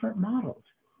are different models.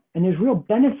 And there's real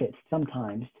benefits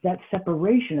sometimes to that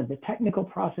separation of the technical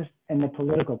process and the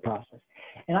political process.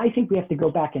 And I think we have to go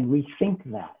back and rethink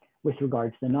that with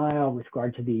regard to the Nile, with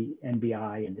regard to the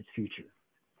NBI and its future.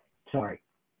 Sorry.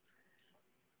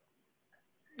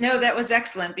 No, that was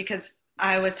excellent, because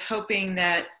I was hoping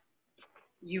that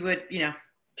you would,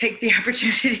 take the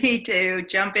opportunity to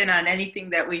jump in on anything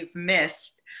that we've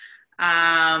missed.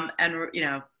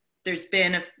 There's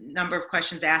been a number of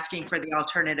questions asking for the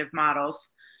alternative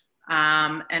models,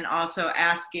 and also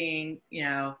asking,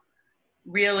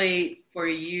 really for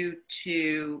you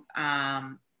to,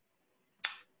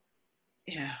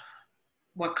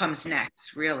 what comes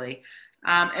next, really.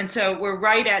 And so we're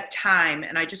right at time,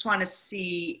 and I just want to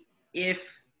see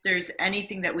if there's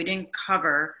anything that we didn't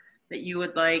cover that you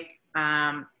would like,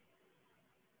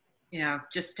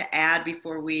 just to add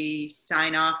before we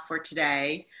sign off for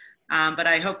today. But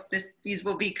I hope these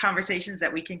will be conversations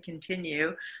that we can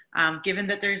continue, given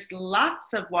that there's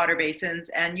lots of water basins,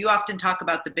 and you often talk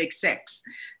about the big six.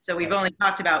 So we've only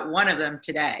talked about one of them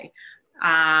today,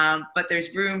 but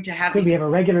there's room to have. Could we have a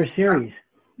regular series?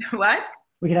 What?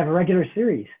 We could have a regular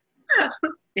series.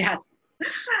 Yes.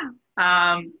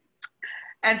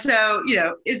 And so,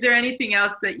 is there anything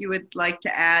else that you would like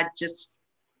to add, just,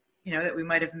 that we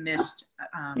might have missed?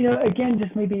 Again,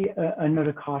 just maybe a note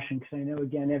of caution, because I know,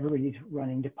 again, everybody's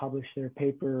running to publish their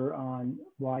paper on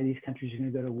why these countries are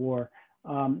going to go to war.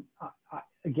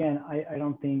 I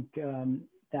don't think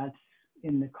that's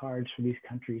in the cards for these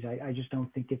countries. I just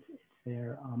don't think it's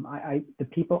there. The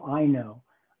people I know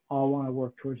all want to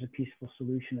work towards a peaceful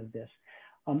solution of this.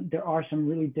 There are some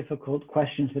really difficult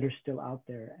questions that are still out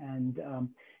there. And,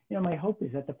 my hope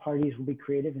is that the parties will be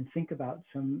creative and think about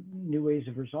some new ways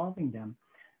of resolving them.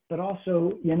 But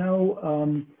also,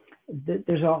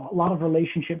 there's a lot of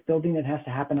relationship building that has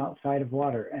to happen outside of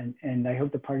water. And I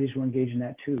hope the parties will engage in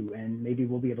that too. And maybe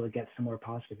we'll be able to get somewhere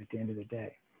positive at the end of the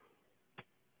day.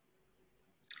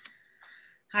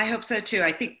 I hope so too.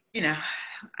 I think,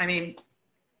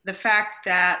 the fact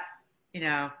that,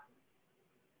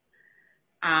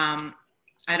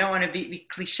 I don't want to be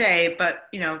cliche, but,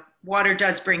 water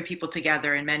does bring people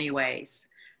together in many ways.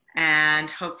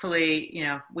 And hopefully,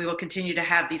 we will continue to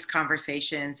have these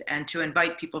conversations and to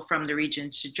invite people from the region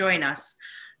to join us.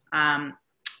 And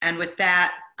with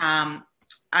that,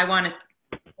 I want to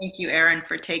thank you, Aaron,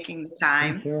 for taking the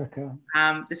time. Thanks, Erica.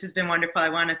 This has been wonderful. I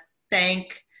want to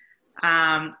thank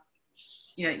UNC's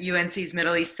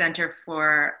Middle East Center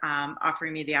for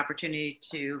offering me the opportunity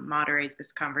to moderate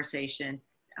this conversation,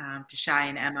 to Shai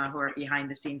and Emma, who are behind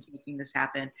the scenes making this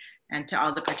happen, and to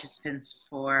all the participants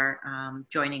for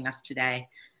joining us today.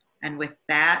 And with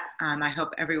that, I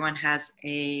hope everyone has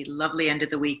a lovely end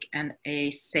of the week and stay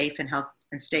safe and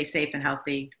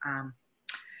healthy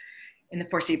in the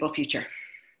foreseeable future.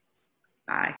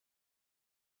 Bye.